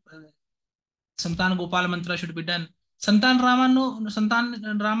से संतान गोपाल मंत्र शुड बी डन। संतान रामा नो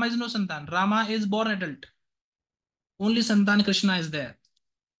संतान रामा इज नो संतान, Rama is born adult, only संतान Krishna is there.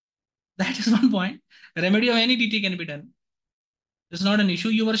 That is one point. Remedy of any deity can be done. It's not an issue.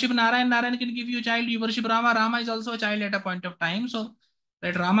 You worship Narayan, Narayan can give you a child. You worship Rama, Rama is also a child at a point of time. So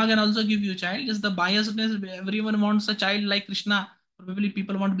that Rama can also give you a child. Is the biasness, everyone wants a child like Krishna. Probably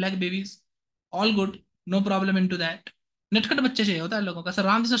people want black babies. All good. No problem into that. नटखट बच्चे चाहिए होता है लोगों का। Sir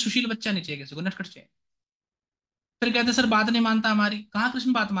Ram जैसा सुशील बच्चा नहीं चाहिए किसी को, नटखट चाहिए। फिर कहते सर बात नहीं मानता हमारी। कहाँ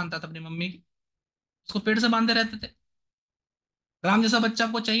कृष्ण बात मानता था अपनी मम्मी की? उसको पेट से बांधे रहते थे। राम जैसा बच्चा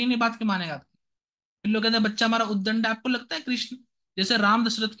आपको चाहिए नहीं, बात क्यों मानेगा? फिर लोग कहते हैं बच्चा हमारा उद्दंड है। आपको लगता है कृष्ण जैसे राम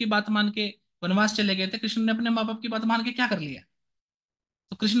दशरथ की बात मान के वनवास चले गए थे, कृष्ण ने अपने माँ बाप की बात मान के क्या कर लिया?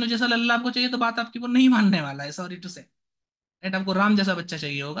 तो कृष्ण जैसा लल्ला आपको चाहिए तो बात आपकी वो नहीं मानने वाला है, सॉरी टू से। राइट? आपको राम जैसा बच्चा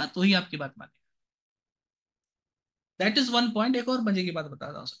चाहिए होगा तो ही आपकी बात मानेगा। That is one point. एक और मजे की बात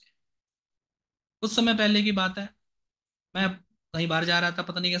बताता हूँ। कुछ समय पहले की बात है, मैं कहीं बाहर जा रहा था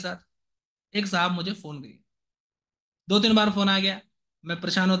पता नहीं के साथ। एक साहब मुझे फोन किए, 2-3 बार फोन आ गया। मैं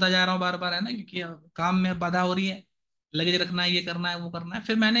परेशान होता जा रहा हूँ बार बार, है ना, क्योंकि अब काम में बाधा हो रही है, लगेज रखना है, ये करना है, वो करना है।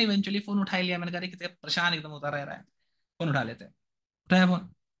 फिर मैंने इवेंचुअली फोन उठा ही लिया। मैंने कहा कि परेशान एकदम होता रह रहा है, फोन उठा लेते हैं। उठाया फोन,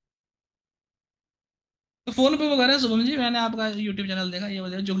 तो फोन पे वो कह रहे हैं, शुभम जी मैंने आपका यूट्यूब चैनल देखा, ये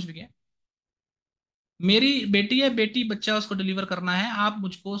वजह जो कुछ भी किया, मेरी बेटी है, बेटी बच्चा उसको डिलीवर करना है, आप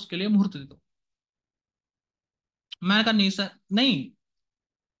मुझको उसके लिए मुहूर्त दे दो। मैंने कहा नहीं सर नहीं,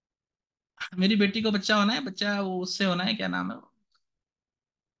 मेरी बेटी को बच्चा होना है, बच्चा वो उससे होना है, क्या नाम है,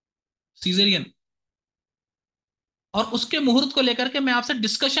 सीजेरियन। और उसके मुहूर्त को लेकर के मैं आपसे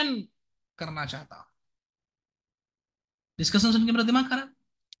डिस्कशन करना चाहता हूँ। डिस्कशन सुन के मेरा दिमाग खराब।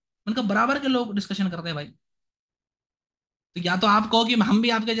 मैंने कहा बराबर के लोग डिस्कशन करते हैं भाई, तो या तो आप कहो कि हम भी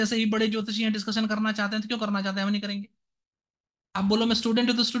आपके जैसे ही बड़े ज्योतिषी हैं, डिस्कशन करना चाहते हैं, तो क्यों करना चाहते हैं, हम नहीं करेंगे। आप बोलो मैं स्टूडेंट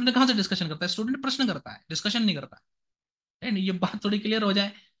हूं, तो स्टूडेंट कहाँ से डिस्कशन करता है, स्टूडेंट प्रश्न करता है, डिस्कशन नहीं करता है। नहीं, ये बात थोड़ी क्लियर हो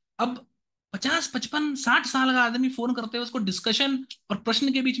जाए। अब 50-55-60 साल का आदमी फोन करते हैं, उसको डिस्कशन और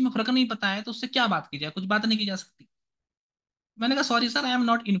प्रश्न के बीच में फर्क नहीं पता है, तो उससे क्या बात की जाए, कुछ बात नहीं की जा सकती। मैंने कहा sorry sir, I am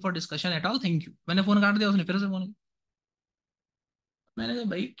not in for discussion at all, thank you. मैंने फोन काट दिया, उसने फिर से फोन किया। मैंने कहा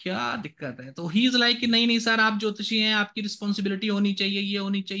भाई क्या दिक्कत है, तो ही इज लाइक कि नहीं नहीं सर, आप ज्योतिषी हैं, आपकी रिस्पॉन्सिबिलिटी होनी चाहिए, ये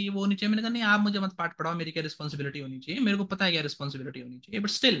होनी चाहिए, वो होनी चाहिए। मैंने कहा नहीं, आप मुझे मत पाठ पढ़ाओ, मेरी क्या रिस्पॉन्सिबिलिटी होनी चाहिए, मेरे को पता है क्या रिस्पॉन्सिबिलिटी होनी चाहिए, बट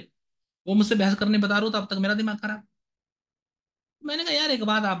स्टिल वो मुझसे बहस करने बता रहा हूँ, तब तक मेरा दिमाग खराब। मैंने कहा यार एक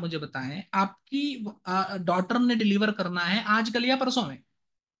बात आप मुझे बताएं, आपकी डॉटर ने डिलीवर करना है आज कल या परसों में,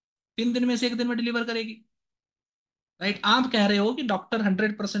 3 दिन में से एक दिन में डिलीवर करेगी, राइट। आप कह रहे हो कि डॉक्टर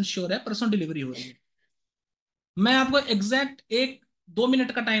 100% श्योर है परसों डिलीवरी हो रही है। मैं आपको एग्जैक्ट 1-2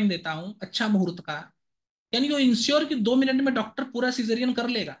 मिनट का टाइम देता हूं अच्छा मुहूर्त का, कैन यू इंश्योर कि 2 मिनट में डॉक्टर पूरा सीजरियन कर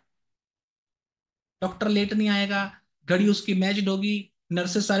लेगा? डॉक्टर लेट नहीं आएगा, घड़ी उसकी मैच्ड होगी,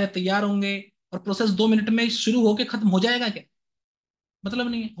 नर्सेस सारे तैयार होंगे, और प्रोसेस 2 मिनट में शुरू होके खत्म हो जाएगा क्या? मतलब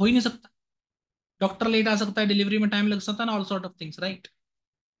नहीं है, हो ही नहीं सकता। डॉक्टर लेट आ सकता है, डिलीवरी में टाइम लग सकता है ना, all sort of things, right.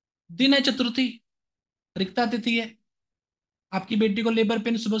 दिन है चतुर्थी, रिक्ता तिथि है, आपकी बेटी को लेबर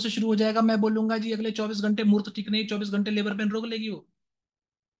पेन सुबह से शुरू हो जाएगा, मैं बोलूंगा जी अगले 24 घंटे मुहूर्त ठीक नहीं, 24 घंटे लेबर पेन रोक लेगी वो?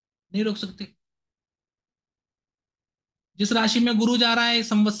 नहीं रोक सकती। जिस राशि में गुरु जा रहा है,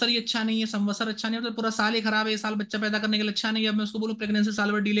 संवत्सर ही अच्छा नहीं है, संवत्सर अच्छा नहीं है तो पूरा साल ही खराब है, ये साल बच्चा पैदा करने के लिए अच्छा नहीं है, अब मैं उसको बोलूं प्रेगनेंसी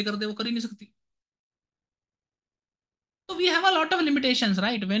साल भर डिले कर दे, वो कर ही नहीं सकती। So we have a lot of limitations,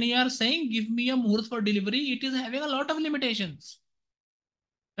 right? When you are saying give me a muhurt for delivery, it is having a lot of limitations,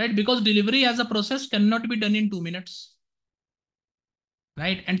 right? Because delivery as a process cannot be done in 2 minutes,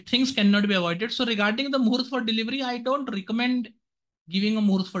 right? And things cannot be avoided. So regarding the muhurt for delivery, I don't recommend giving a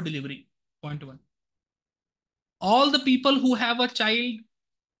muhurt for delivery. Point one. All the people who have a child,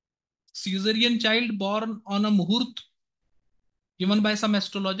 caesarean child born on a muhurt given by some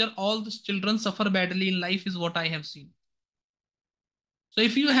astrologer, all these children suffer badly in life is what I have seen. So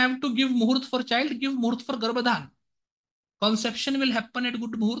if you have to give muhurt for child, give muhurt for garbhadhan. Conception will happen at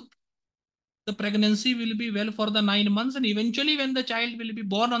good muhurt. The pregnancy will be well for the 9 months, and eventually when the child will be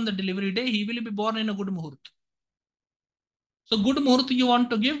born on the delivery day, he will be born in a good muhurt. So good muhurt you want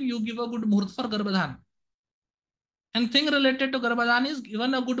to give, you give a good muhurt for garbhadhan. And thing related to garbhadhan is,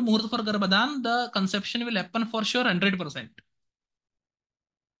 given a good muhurt for garbhadhan, the conception will happen for sure 100%.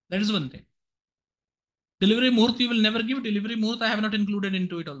 That is one thing. Delivery muhurt you will never give. Delivery muhurt I have not included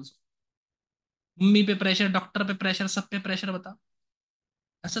into it also. Mummy पे pressure, doctor पे pressure, सब पे pressure, बता।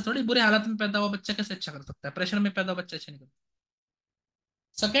 ऐसा थोड़ी बुरे हालत में पैदा हुआ बच्चा कैसे अच्छा कर सकता है, प्रेशर में पैदा हुआ बच्चा अच्छा नहीं करता।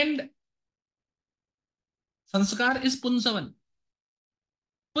 सेकंड, संस्कार इज पुंसवन।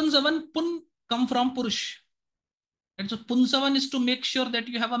 पुंसवन, पुन come from purush, and so punsavan is to make sure that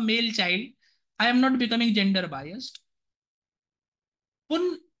you have a male child. I am not becoming gender biased.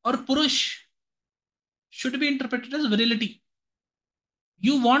 Pun or purush should be interpreted as virility.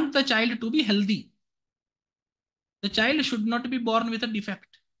 You want the child to be healthy. The child should not be born with a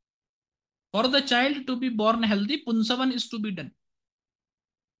defect. For the child to be born healthy, punsavan is to be done.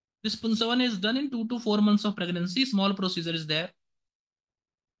 This punsavan is done in 2 to 4 months of pregnancy. Small procedure is there.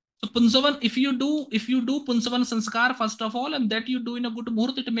 So punsavan, if you do punsavan sanskar first of all, and that you do in a good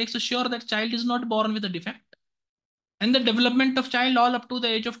muhurt, it makes sure that child is not born with a defect. And the development of child all up to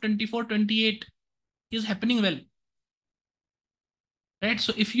the age of 24-28 is happening well, right?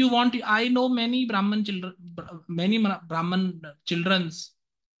 So if you want, I know many brahman children, many brahman children's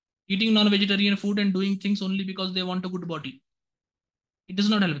eating non-vegetarian food and doing things only because they want a good body. It does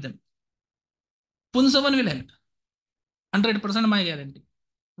not help them. punsavan will help, 100% my guarantee.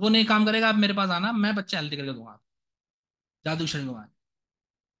 वो नहीं काम करेगा, आप मेरे पास आना, मैं बच्चा healthy करके दूंगा, जादू शरीर को।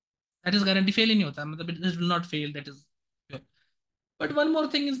 दैट इज गारंटी, फेल ही नहीं होता, मतलब it will not fail, that is. But one more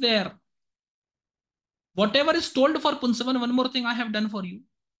thing is there, Whatever is told for Punsavan, one more thing I have done for you.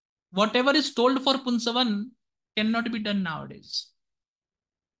 Whatever is told for Punsavan cannot be done nowadays.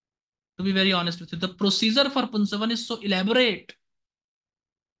 To be very honest with you, the procedure for Punsavan is so elaborate,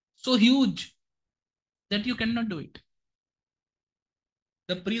 so huge that you cannot do it.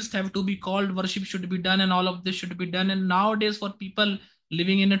 The priests have to be called, worship should be done, and all of this should be done. And nowadays, for people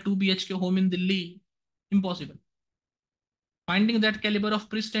living in a 2 BHK home in Delhi, impossible. Finding that caliber of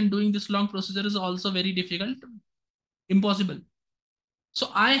priest and doing this long procedure is also very difficult, impossible. So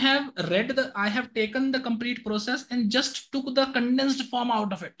I have taken the complete process and just took the condensed form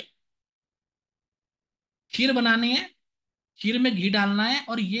out of it. खीर बनानी है, खीर में घी डालना है,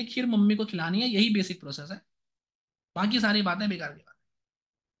 और ये खीर mummy को खिलानी है, यही बेसिक प्रोसेस है। बाकी सारी बातें बेकार की बात,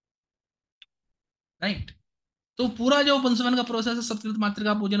 राइट। तो पूरा जो पंचवन का प्रोसेस है, सप्तृत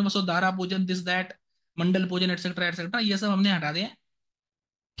मातृका पूजन, वसुधारा पूजन, दिस दैट, मंडल पूजन, एटसेट्रा एटसेट्रा, ये सब हमने हटा दिया।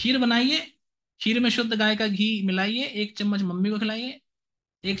 खीर बनाइए, खीर में शुद्ध गाय का घी मिलाइए, 1 चम्मच मम्मी को खिलाइए,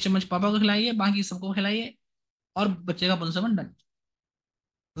 1 चम्मच पापा को खिलाइए, बाकी सबको खिलाइए, और बच्चे का पंचवन डन।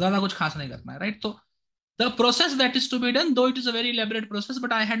 ज्यादा कुछ खास नहीं करना है, राइट। तो the process that is to be done, though it is a very elaborate process,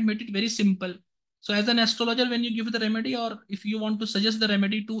 but I had made it very simple. So as an astrologer, when you give the remedy, or if you want to suggest the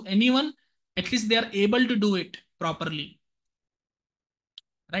remedy to anyone, at least they are able to do it properly,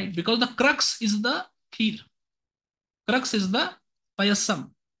 right? Because the crux is the kheer, crux is the payasam,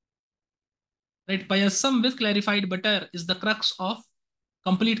 right? Payasam with clarified butter is the crux of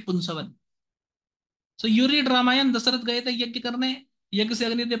complete punsavan. So you read Ramayan, Dasharath गए थे यज्ञ करने, यज्ञ से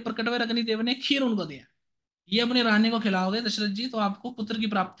अग्निदेव प्रकट हुए, अग्निदेव ने खीर उनको दिया, ये अपनी रानी को खिलाओगे दशरथ जी तो आपको पुत्र की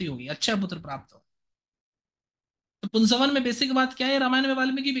प्राप्ति होगी, अच्छा पुत्र प्राप्त हो। तो पुंसवन में बेसिक बात क्या है, रामायण में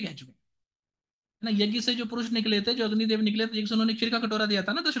वाल्मीकि भी कह चुके हैं ना। यज्ञ से जो पुरुष निकले थे, जो अग्निदेव निकले थे, यज्ञ से उन्होंने खीर का कटोरा दिया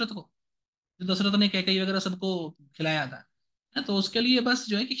था ना दशरथ को, जो दशरथ ने कैकेयी वगैरह सबको खिलाया था ना। तो उसके लिए बस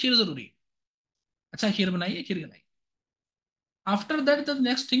जो है कि खीर जरूरी है, अच्छा खीर बनाइए, खीर खिलाइए। After that the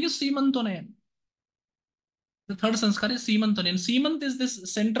next thing is सीमंतोनयन। The third sanskar is Seemantonen. Seemant is this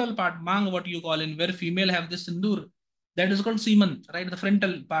central part, mang, what you call, in where female have this sindoor. That is called Seemant, right? The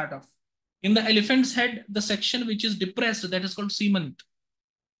frontal part of. In the elephant's head, the section which is depressed, that is called Seemant.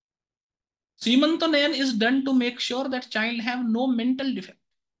 Seemantonen is done to make sure that child have no mental defect.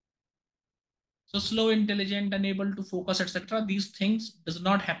 So slow, intelligent, unable to focus, etc. These things does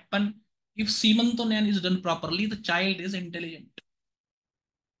not happen if Seemantonen is done properly. The child is intelligent,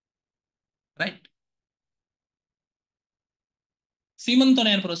 right?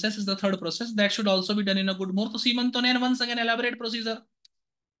 Seemantonen process is the third process that should also be done in a good mood. So Seemantonen, once again, elaborate procedure.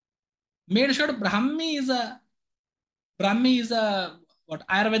 Made sure Brahmi is a what,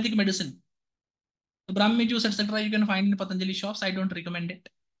 Ayurvedic medicine. So Brahmi juice etc. you can find in Patanjali shops. I don't recommend it.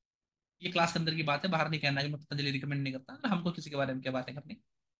 ये class के अंदर की बात है, बाहर नहीं कहना कि मैं पतंजलि रिकमेंड नहीं करता, हमको किसी के बारे में क्या बातें करनी।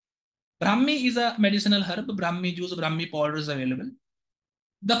 Brahmi is a medicinal herb. Brahmi juice, Brahmi powder is available.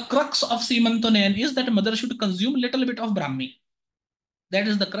 The crux of Seemantonen is that mother should consume little bit of Brahmi. That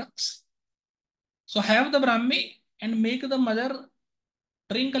is the crux. So have the Brahmi and make the mother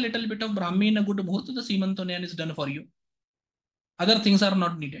drink a little bit of Brahmi in a good muhurt. The Seemantonen is done for you. Other things are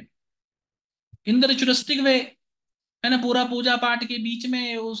not needed. In the ritualistic way, है ना, पूरा पूजा पाठ के बीच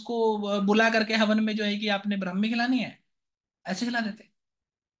में उसको बुला करके हवन में जो है कि आपने ब्राह्मी खिलानी है, ऐसे खिला देते।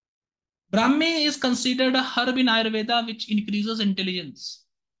 Brahmi is considered a herb in Ayurveda which increases intelligence.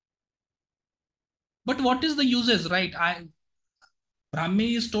 But what is the uses, right?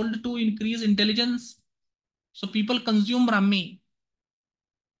 Brahmi is told to increase intelligence. So people consume Brahmi.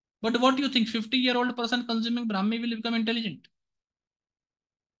 But what do you think? 50-year-old person consuming Brahmi will become intelligent?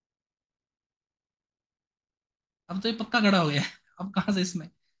 अब तो ये पक्का खड़ा हो गया है, अब कहां से इसमें,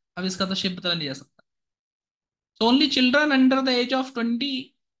 अब इसका तो शेप बदला नहीं जा सकता। So only children under the age of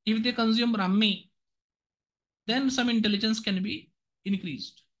 20, if they consume Brahmi, then some intelligence can be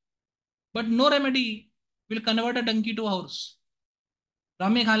increased. But no remedy will convert a donkey to a horse.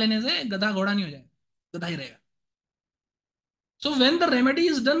 Brahmi खा लेने से गधा घोड़ा नहीं हो जाएगा, गधा ही रहेगा। So when the remedy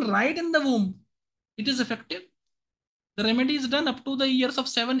is done right in the womb, it is effective. The remedy is done up to the years of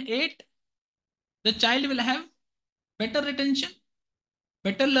 7, 8. The child will have better retention,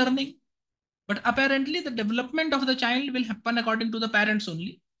 better learning. But apparently the development of the child will happen according to the parents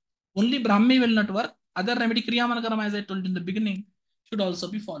only. Only Brahmi will not work. Other remedy, Kriyamanakaram, as I told in the beginning, should also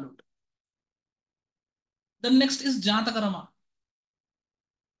be followed. The next is Jatakarma.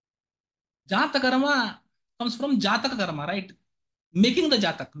 Jatakarma comes from Jatak Karma, right? Making the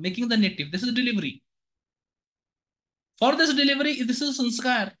Jatak, making the native. This is delivery. For this delivery, this is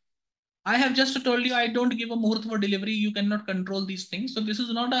sanskar. I have just told you I don't give a muhurt for delivery. You cannot control these things. So this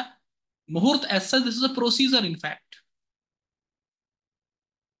is not a muhurt as such. This is a procedure, in fact.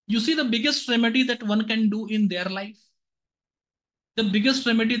 You see, the biggest remedy that one can do in their life, the biggest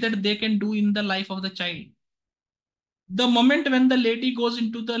remedy that they can do in the life of the child, the moment when the lady goes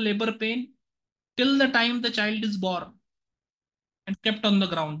into the labor pain, till the time the child is born and kept on the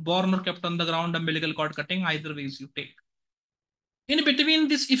ground, born or kept on the ground, umbilical cord cutting, either ways you take. In between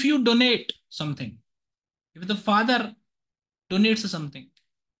this, if you donate something, if the father donates something,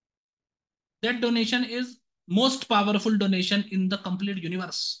 that donation is most powerful donation in the complete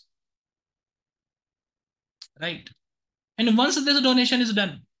universe, right? And once this donation is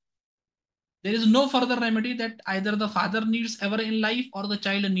done, there is no further remedy that either the father needs ever in life or the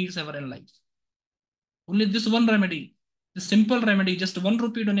child needs ever in life. Only this one remedy, the simple remedy, just 1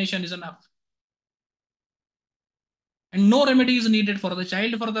 rupee donation is enough. And no remedy is needed for the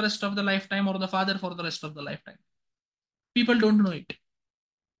child for the rest of the lifetime or the father for the rest of the lifetime. People don't know it.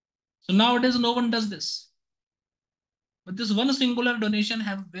 So nowadays, no one does this. But this one singular donation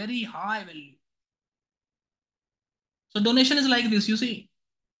have very high value. So donation is like this, you see.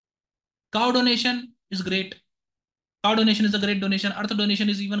 Cow donation is great. Cow donation is a great donation. Earth donation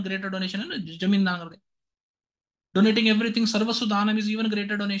is even greater donation. Jamin दान कर दे. Donating everything, Sarvasva Dhanam is even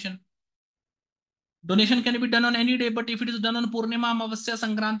greater donation. Donation can be done on any day, but if it is done on Purnima, Amavasya,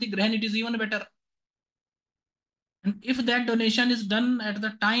 Sankranti, Grahan, it is even better. And if that donation is done at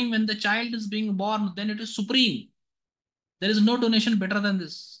the time when the child is being born, then it is supreme. There is no donation better than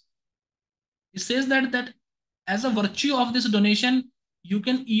this. It says that as a virtue of this donation, you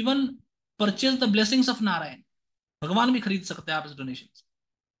can even purchase the blessings of Narayan. भगवान भी खरीद सकते हैं आप इस donation से,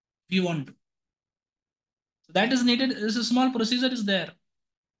 if you want to. So that is needed. This a small procedure is there.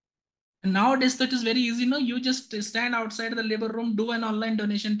 And nowadays that is very easy. No, you just stand outside the labor room, do an online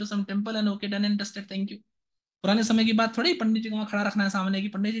donation to some temple, and okay, done and dusted. Thank you. पुराने समय की बात थोड़ी पंडित जी को वहां खड़ा रखना है सामने की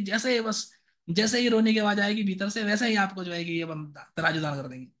पंडित जी जैसे ही बस जैसे ही रोने की आवाज आएगी भीतर से वैसे ही आपको जो है कि ये तराजू दान कर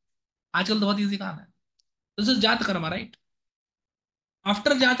देंगे. आजकल तो बहुत इजी काम है. दिस इज जात कर्मा, राइट?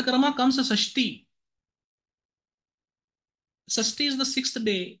 आफ्टर जात Karma comes Shashthi. Shashthi is the sixth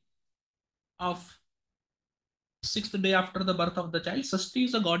day after the birth of the child. Shashthi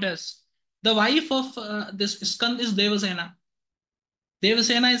is a goddess. The wife of this Skand is Devasena.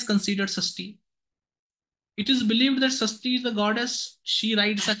 Devasena is considered Shashthi. It is believed that Shashthi is the goddess. She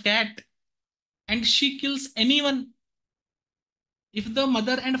rides a cat and she kills anyone if the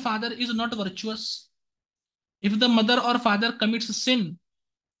mother and father is not virtuous. If the mother or father commits sin,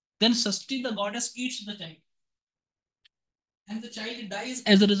 then Shashthi, the goddess, eats the child. And the child dies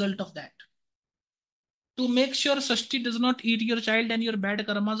as a result of that. To make sure Shashthi does not eat your child and your bad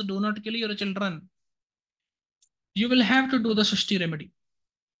karmas do not kill your children, you will have to do the Shashthi remedy.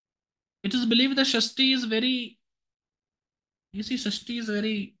 It is believed that Shashthi is very, you see, Shashthi is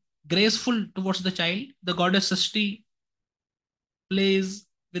very graceful towards the child. The goddess Shashthi plays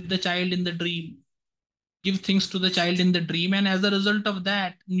with the child in the dream, give things to the child in the dream, and as a result of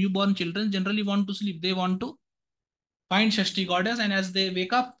that, newborn children generally want to sleep. They want to find Shashthi goddess, and as they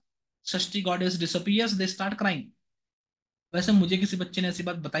wake up, Shashthi goddess disappears. They start crying. वैसे मुझे किसी बच्चे ने ऐसी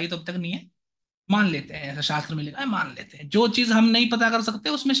बात बताई तो अब तक नहीं है. मान लेते हैं, ऐसा शास्त्र में लिखा है, मान लेते हैं. जो चीज हम नहीं पता कर सकते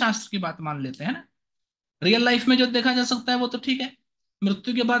उसमें शास्त्र की बात मान लेते हैं ना. रियल लाइफ में जो देखा जा सकता है वो तो ठीक है.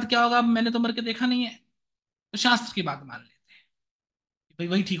 मृत्यु के बाद क्या होगा मैंने तो मर के देखा नहीं है, तो शास्त्र की बात मान लेते हैं भाई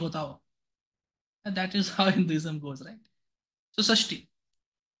वही ठीक होता हो. That is how Hinduism goes, right? So Shashthi.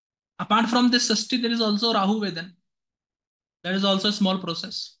 Apart from this Shashthi, there is also Rahu Vedan. That is also a small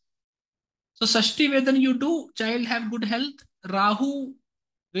process. So Shashthi Vedan you do, child have good health. Rahu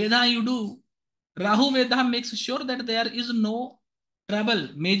Veda you do. Rahu Veda makes sure that there is no trouble,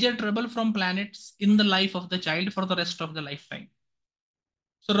 major trouble from planets in the life of the child for the rest of the lifetime.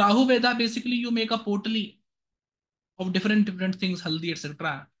 So Rahu Veda, basically you make a pottery of different things, haldi,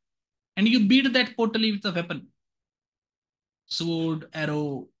 etc. And you beat that pottery with a weapon. Sword,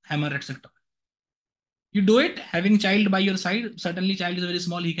 arrow, hammer, etc. You do it having child by your side. Certainly child is very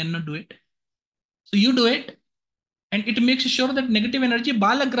small, he cannot do it. So you do it, and it makes sure that negative energy,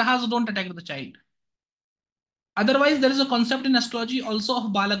 balagrahas, don't attack the child. Otherwise, there is a concept in astrology also of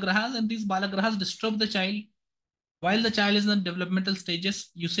balagrahas, and these balagrahas disturb the child while the child is in the developmental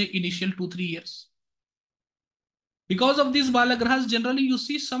stages, you say initial 2-3 years. Because of these balagrahas, generally you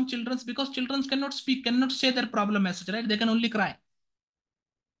see some children, because children cannot speak, cannot say their problem message, right? They can only cry.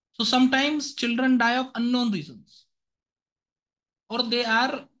 So sometimes children die of unknown reasons, or they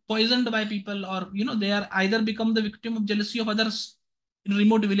are poisoned by people, or they are either become the victim of jealousy of others in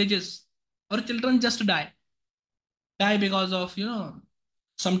remote villages, or children just die because of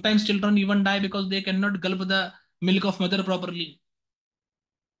sometimes children even die because they cannot gulp the milk of mother properly,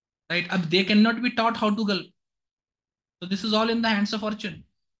 right? They cannot be taught how to gulp. So this is all in the hands of fortune.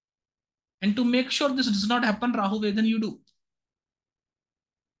 And to make sure this does not happen, Rahu Vedan you do.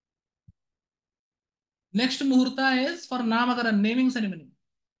 Next Muhurta is for Namagaran, naming ceremony.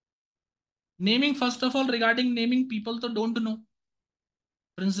 Naming, first of all, regarding naming, people to don't know.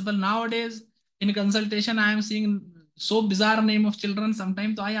 Principle nowadays in consultation, I am seeing so bizarre name of children.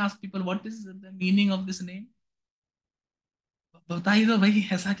 Sometimes I ask people, what is the meaning of this name? बताइए तो भाई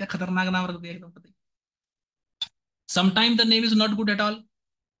ऐसा क्या खतरनाक नाम रख दिया एकदम पता ही. Sometimes the name is not good at all.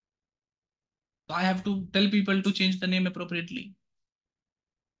 So I have to tell people to change the name appropriately.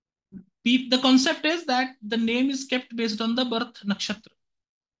 The concept is that the name is kept based on the birth nakshatra.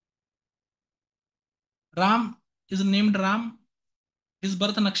 Ram is named Ram. His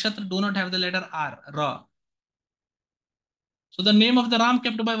birth nakshatra do not have the letter R, Ra. So the name of the Ram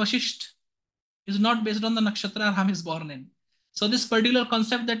kept by Vashisht is not based on the nakshatra Ram is born in. So this particular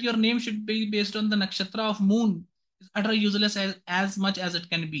concept that your name should be based on the nakshatra of moon is utter useless as much as it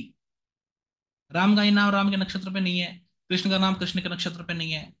can be. Ram का ही नाम राम के नक्षत्र पे नहीं है, कृष्ण का नाम कृष्ण के नक्षत्र पे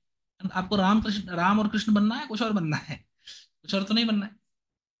नहीं है. आपको राम और कृष्ण बनना है, कुछ और बनना है, कुछ और तो नहीं बनना है.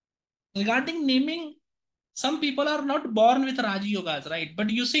 Regarding naming, some people are not born with Raji Yogas, right? But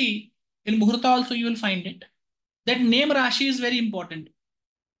you see, in Muhurta also you will find it. That name Rashi is very important.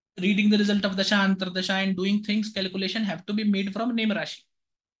 Reading the result of Dasha, Antardasha and doing things, calculation have to be made from name Rashi.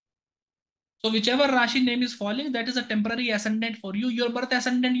 So whichever Rashi name is falling, that is a temporary ascendant for you. Your birth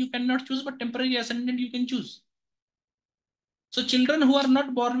ascendant you cannot choose, but temporary ascendant you can choose. So children who are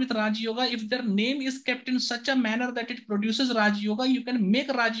not born with Raj Yoga, if their name is kept in such a manner that it produces Raj Yoga, you can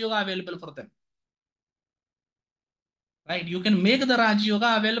make Raj Yoga available for them. Right? You can make the Raj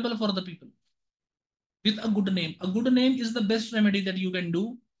Yoga available for the people with a good name. A good name is the best remedy that you can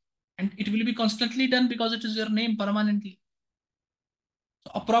do, and it will be constantly done because it is your name permanently.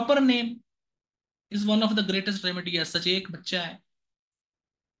 So a proper name is one of the greatest remedy. As such, एक बच्चा है.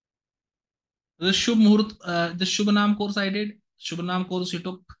 The the Shubhanam course I did, Shubhanam course he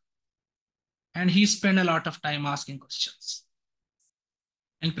took, and he spent a lot of time asking questions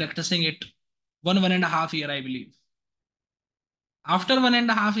and practicing it 1.5 year, I believe. After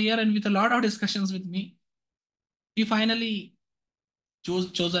 1.5 year and with a lot of discussions with me, he finally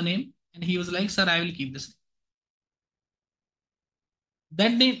chose a name and he was like, sir, I will keep this.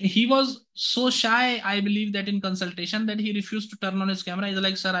 That name, he was so shy, I believe that in consultation that he refused to turn on his camera. He's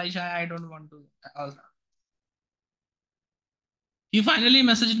like, sir, I don't want to. He finally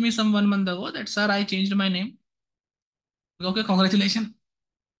messaged me some 1 month ago that, sir, I changed my name. Okay, congratulations.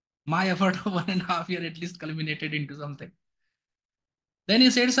 My effort of 1.5 year at least culminated into something. Then he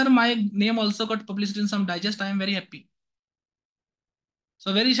said, sir, my name also got published in some digest. I am very happy.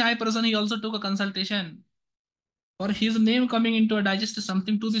 So very shy person, he also took a consultation. For his name coming into a digest is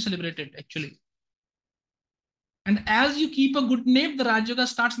something to be celebrated, actually. And as you keep a good name, the Raj Yoga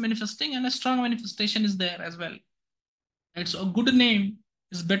starts manifesting and a strong manifestation is there as well. And so a good name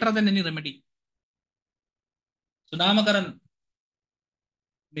is better than any remedy. So Namakaran,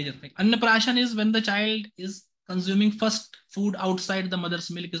 major thing. Annaprashan is when the child is consuming first food outside the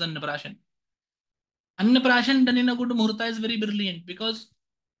mother's milk is Annaprashan. Annaprashan done in a good Muhurta is very brilliant because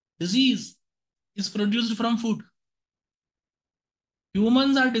disease is produced from food.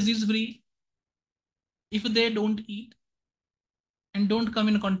 Humans are disease free if they don't eat and don't come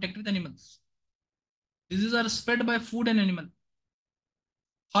in contact with animals. Diseases are spread by food and animal.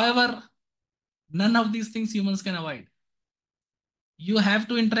 However, none of these things humans can avoid. You have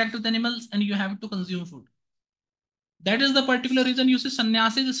to interact with animals and you have to consume food. That is the particular reason you see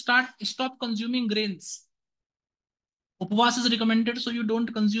sannyasis stop consuming grains. Upvas is recommended so you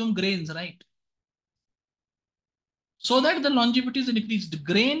don't consume grains, right? So that the longevity is increased.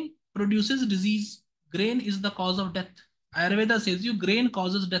 Grain produces disease. Grain is the cause of death. Ayurveda says you grain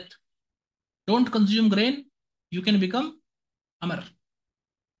causes death. Don't consume grain, you can become Amar.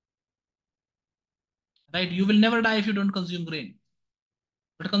 Right? You will never die if you don't consume grain.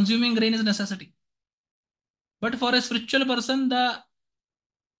 But consuming grain is a necessity. But for a spiritual person, the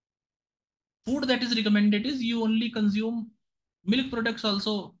food that is recommended is you only consume milk products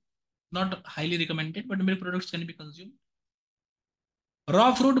also not highly recommended, but milk products can be consumed.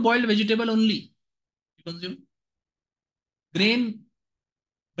 Raw fruit, boiled vegetable only you consume. Grain,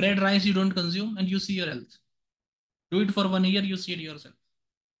 bread, rice you don't consume and you see your health. Do it for 1 year, you see it yourself.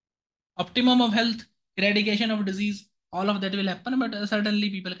 Optimum of health, eradication of disease, all of that will happen, but certainly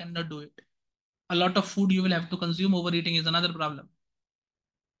people cannot do it. A lot of food you will have to consume. Overeating is another problem.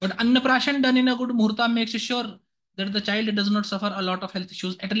 But Annaprashan done in a good Muhurta makes sure that the child does not suffer a lot of health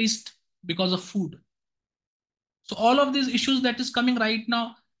issues, at least because of food. So all of these issues that is coming right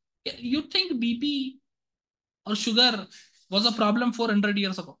now, you think BP or sugar was a problem 400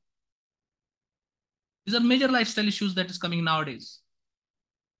 years ago? These are major lifestyle issues that is coming nowadays.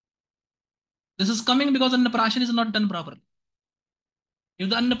 This is coming because Annaprashan is not done properly. If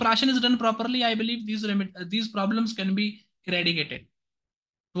the Annaprashan is done properly, I believe these problems can be eradicated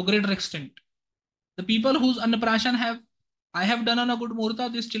to a greater extent. The people whose Annaprashan I have done on a good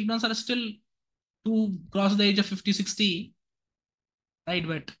Muhurta, these children are still to cross the age of 50, 60, right?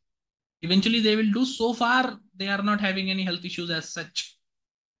 But eventually they will do. So far, they are not having any health issues as such.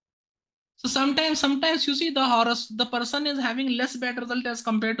 So sometimes you see the person is having less bad result as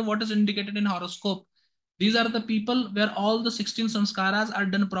compared to what is indicated in horoscope. These are the people where all the 16 samskaras are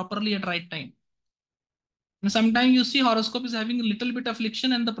done properly at right time. And sometimes you see horoscope is having a little bit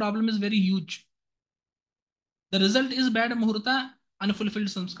affliction and the problem is very huge. The result is bad muhurta, unfulfilled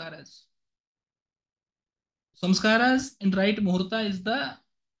samskaras. Samskaras in right muhurta is the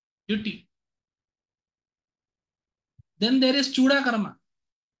duty. Then there is chuda karma.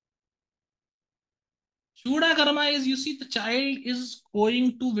 Chuda karma is, you see, the child is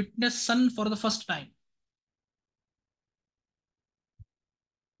going to witness sun for the first time.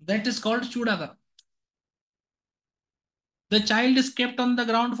 That is called chuda karma. The child is kept on the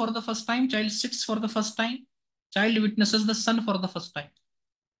ground for the first time. Child sits for the first time. Child witnesses the sun for the first time.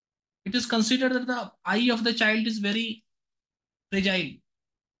 It is considered that the eye of the child is very fragile.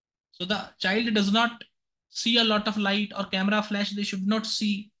 So the child does not see a lot of light or camera flash. They should not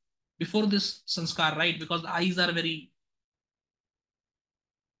see before this sanskar, right? Because the eyes are very,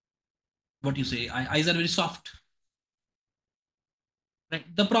 what you say, eyes are very soft. Right.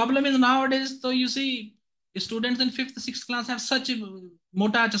 The problem is nowadays, so you see, students in fifth, sixth class have such a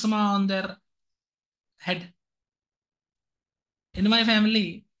mota chasma on their head. In my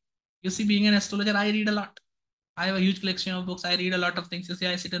family, you see, being an astrologer, I read a lot. I have a huge collection of books. I read a lot of things. You see,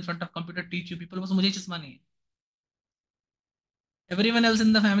 I sit in front of computer, teach you people. बस मुझे चश्मा नहीं है. Everyone else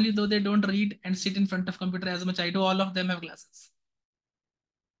in the family, though they don't read and sit in front of computer as much I do, all of them have glasses.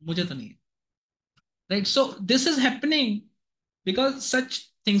 मुझे तो नहीं है. Right. So this is happening because such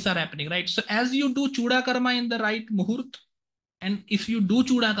things are happening. Right. So as you do chuda karma in the right muhurt, and if you do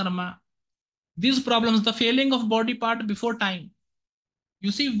chuda karma, these problems, the failing of body part before time,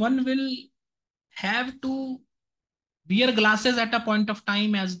 you see, one will have to wear glasses at a point of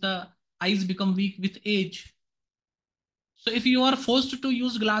time as the eyes become weak with age. So if you are forced to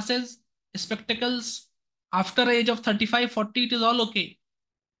use glasses, spectacles after age of 35, 40, it is all okay.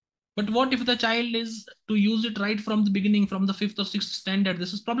 But what if the child is to use it right from the beginning, from the fifth or sixth standard?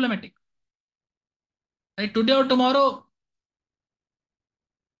 This is problematic. Right? Today or tomorrow,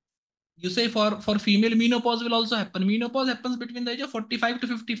 you say for female, menopause will also happen. Menopause happens between the age of 45 to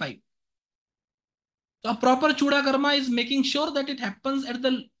 55. So a proper chuda karma is making sure that it happens at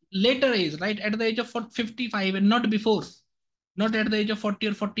the later age, right? At the age of 55 and not before. Not at the age of 40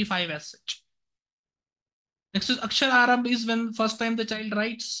 or 45 as such. Next is Akshar Arambh is when first time the child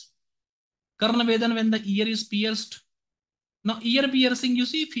writes. Karna Vedan when the ear is pierced. Now ear piercing, you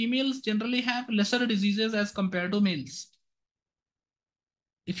see, females generally have lesser diseases as compared to males.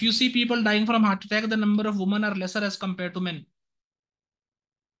 If you see people dying from heart attack, the number of women are lesser as compared to men.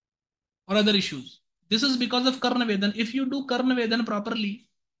 Or other issues. This is because of Karna Vedan. If you do Karna Vedan properly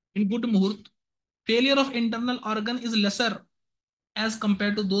in good Muhurt, failure of internal organ is lesser as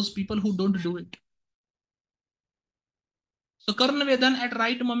compared to those people who don't do it. So Karna Vedan at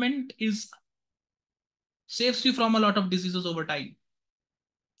right moment is saves you from a lot of diseases over time.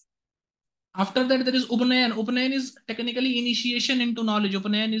 After that, there is Upanayan. Upanayan is technically initiation into knowledge.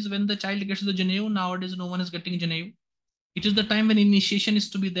 Upanayan is when the child gets the Janev. Nowadays, no one is getting Janev. It is the time when initiation is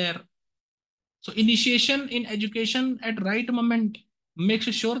to be there. So initiation in education at right moment makes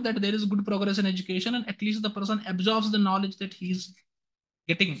sure that there is good progress in education and at least the person absorbs the knowledge that he is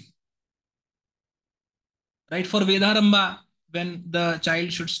getting. Right, for Vedaramba, when the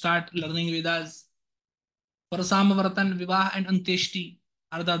child should start learning Vedas. For Samavartan, Vivah and Anteshti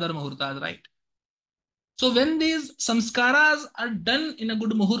are the other Muhurtas, right? So when these samskaras are done in a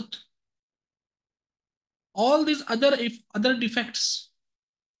good Muhurt, all these other defects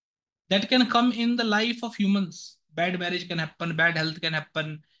that can come in the life of humans, bad marriage can happen, bad health can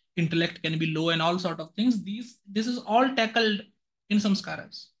happen, intellect can be low and all sort of things. This is all tackled in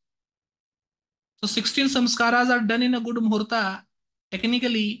samskaras. So 16 samskaras are done in a good muhurta.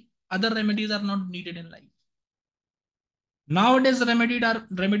 Technically, other remedies are not needed in life. Nowadays,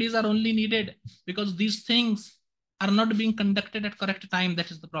 remedies are only needed because these things are not being conducted at correct time. That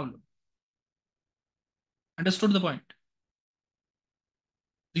is the problem. Understood the point?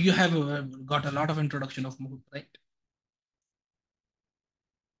 You have got a lot of introduction of Muhurt, right?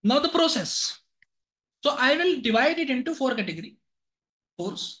 Now the process. So I will divide it into four categories.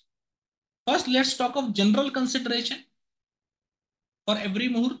 Force. First, let's talk of general consideration for every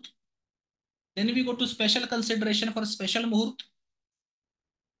Muhurt. Then we go to special consideration for special Muhurt.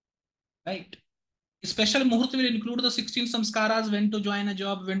 Right. Special Muhurt will include the 16 samskaras, when to join a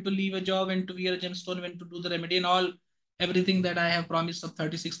job, when to leave a job, when to wear a gemstone, when to do the remedy, and all everything that I have promised of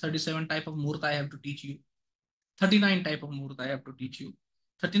 36, 37 type of Muhurt I have to teach you. 39 type of Muhurt I have to teach you.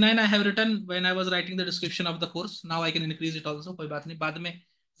 39 I have written when I was writing the description of the course. Now I can increase it also. कोई बात नहीं, बाद में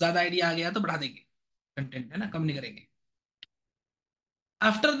ज्यादा idea आ गया तो बढ़ा देंगे. कंटेंट है ना, कम नहीं करेंगे.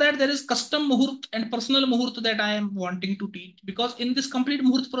 After that, there is custom Muhurt and personal Muhurt that I am wanting to teach, because in this complete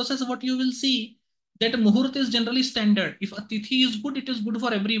Muhurt process, what you will see that Muhurt is generally standard. If a Tithi is good, it is good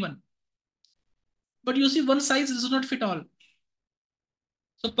for everyone. But you see, one size does not fit all.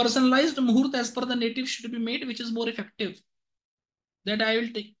 So personalized Muhurt as per the native should be made, which is more effective. That I will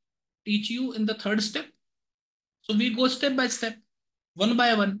teach you in the third step. So we go step by step, one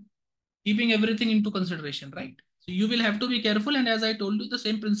by one, keeping everything into consideration, right? So you will have to be careful. And as I told you, the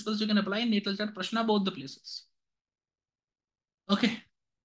same principles you can apply in natal chart prashna both the places. Okay.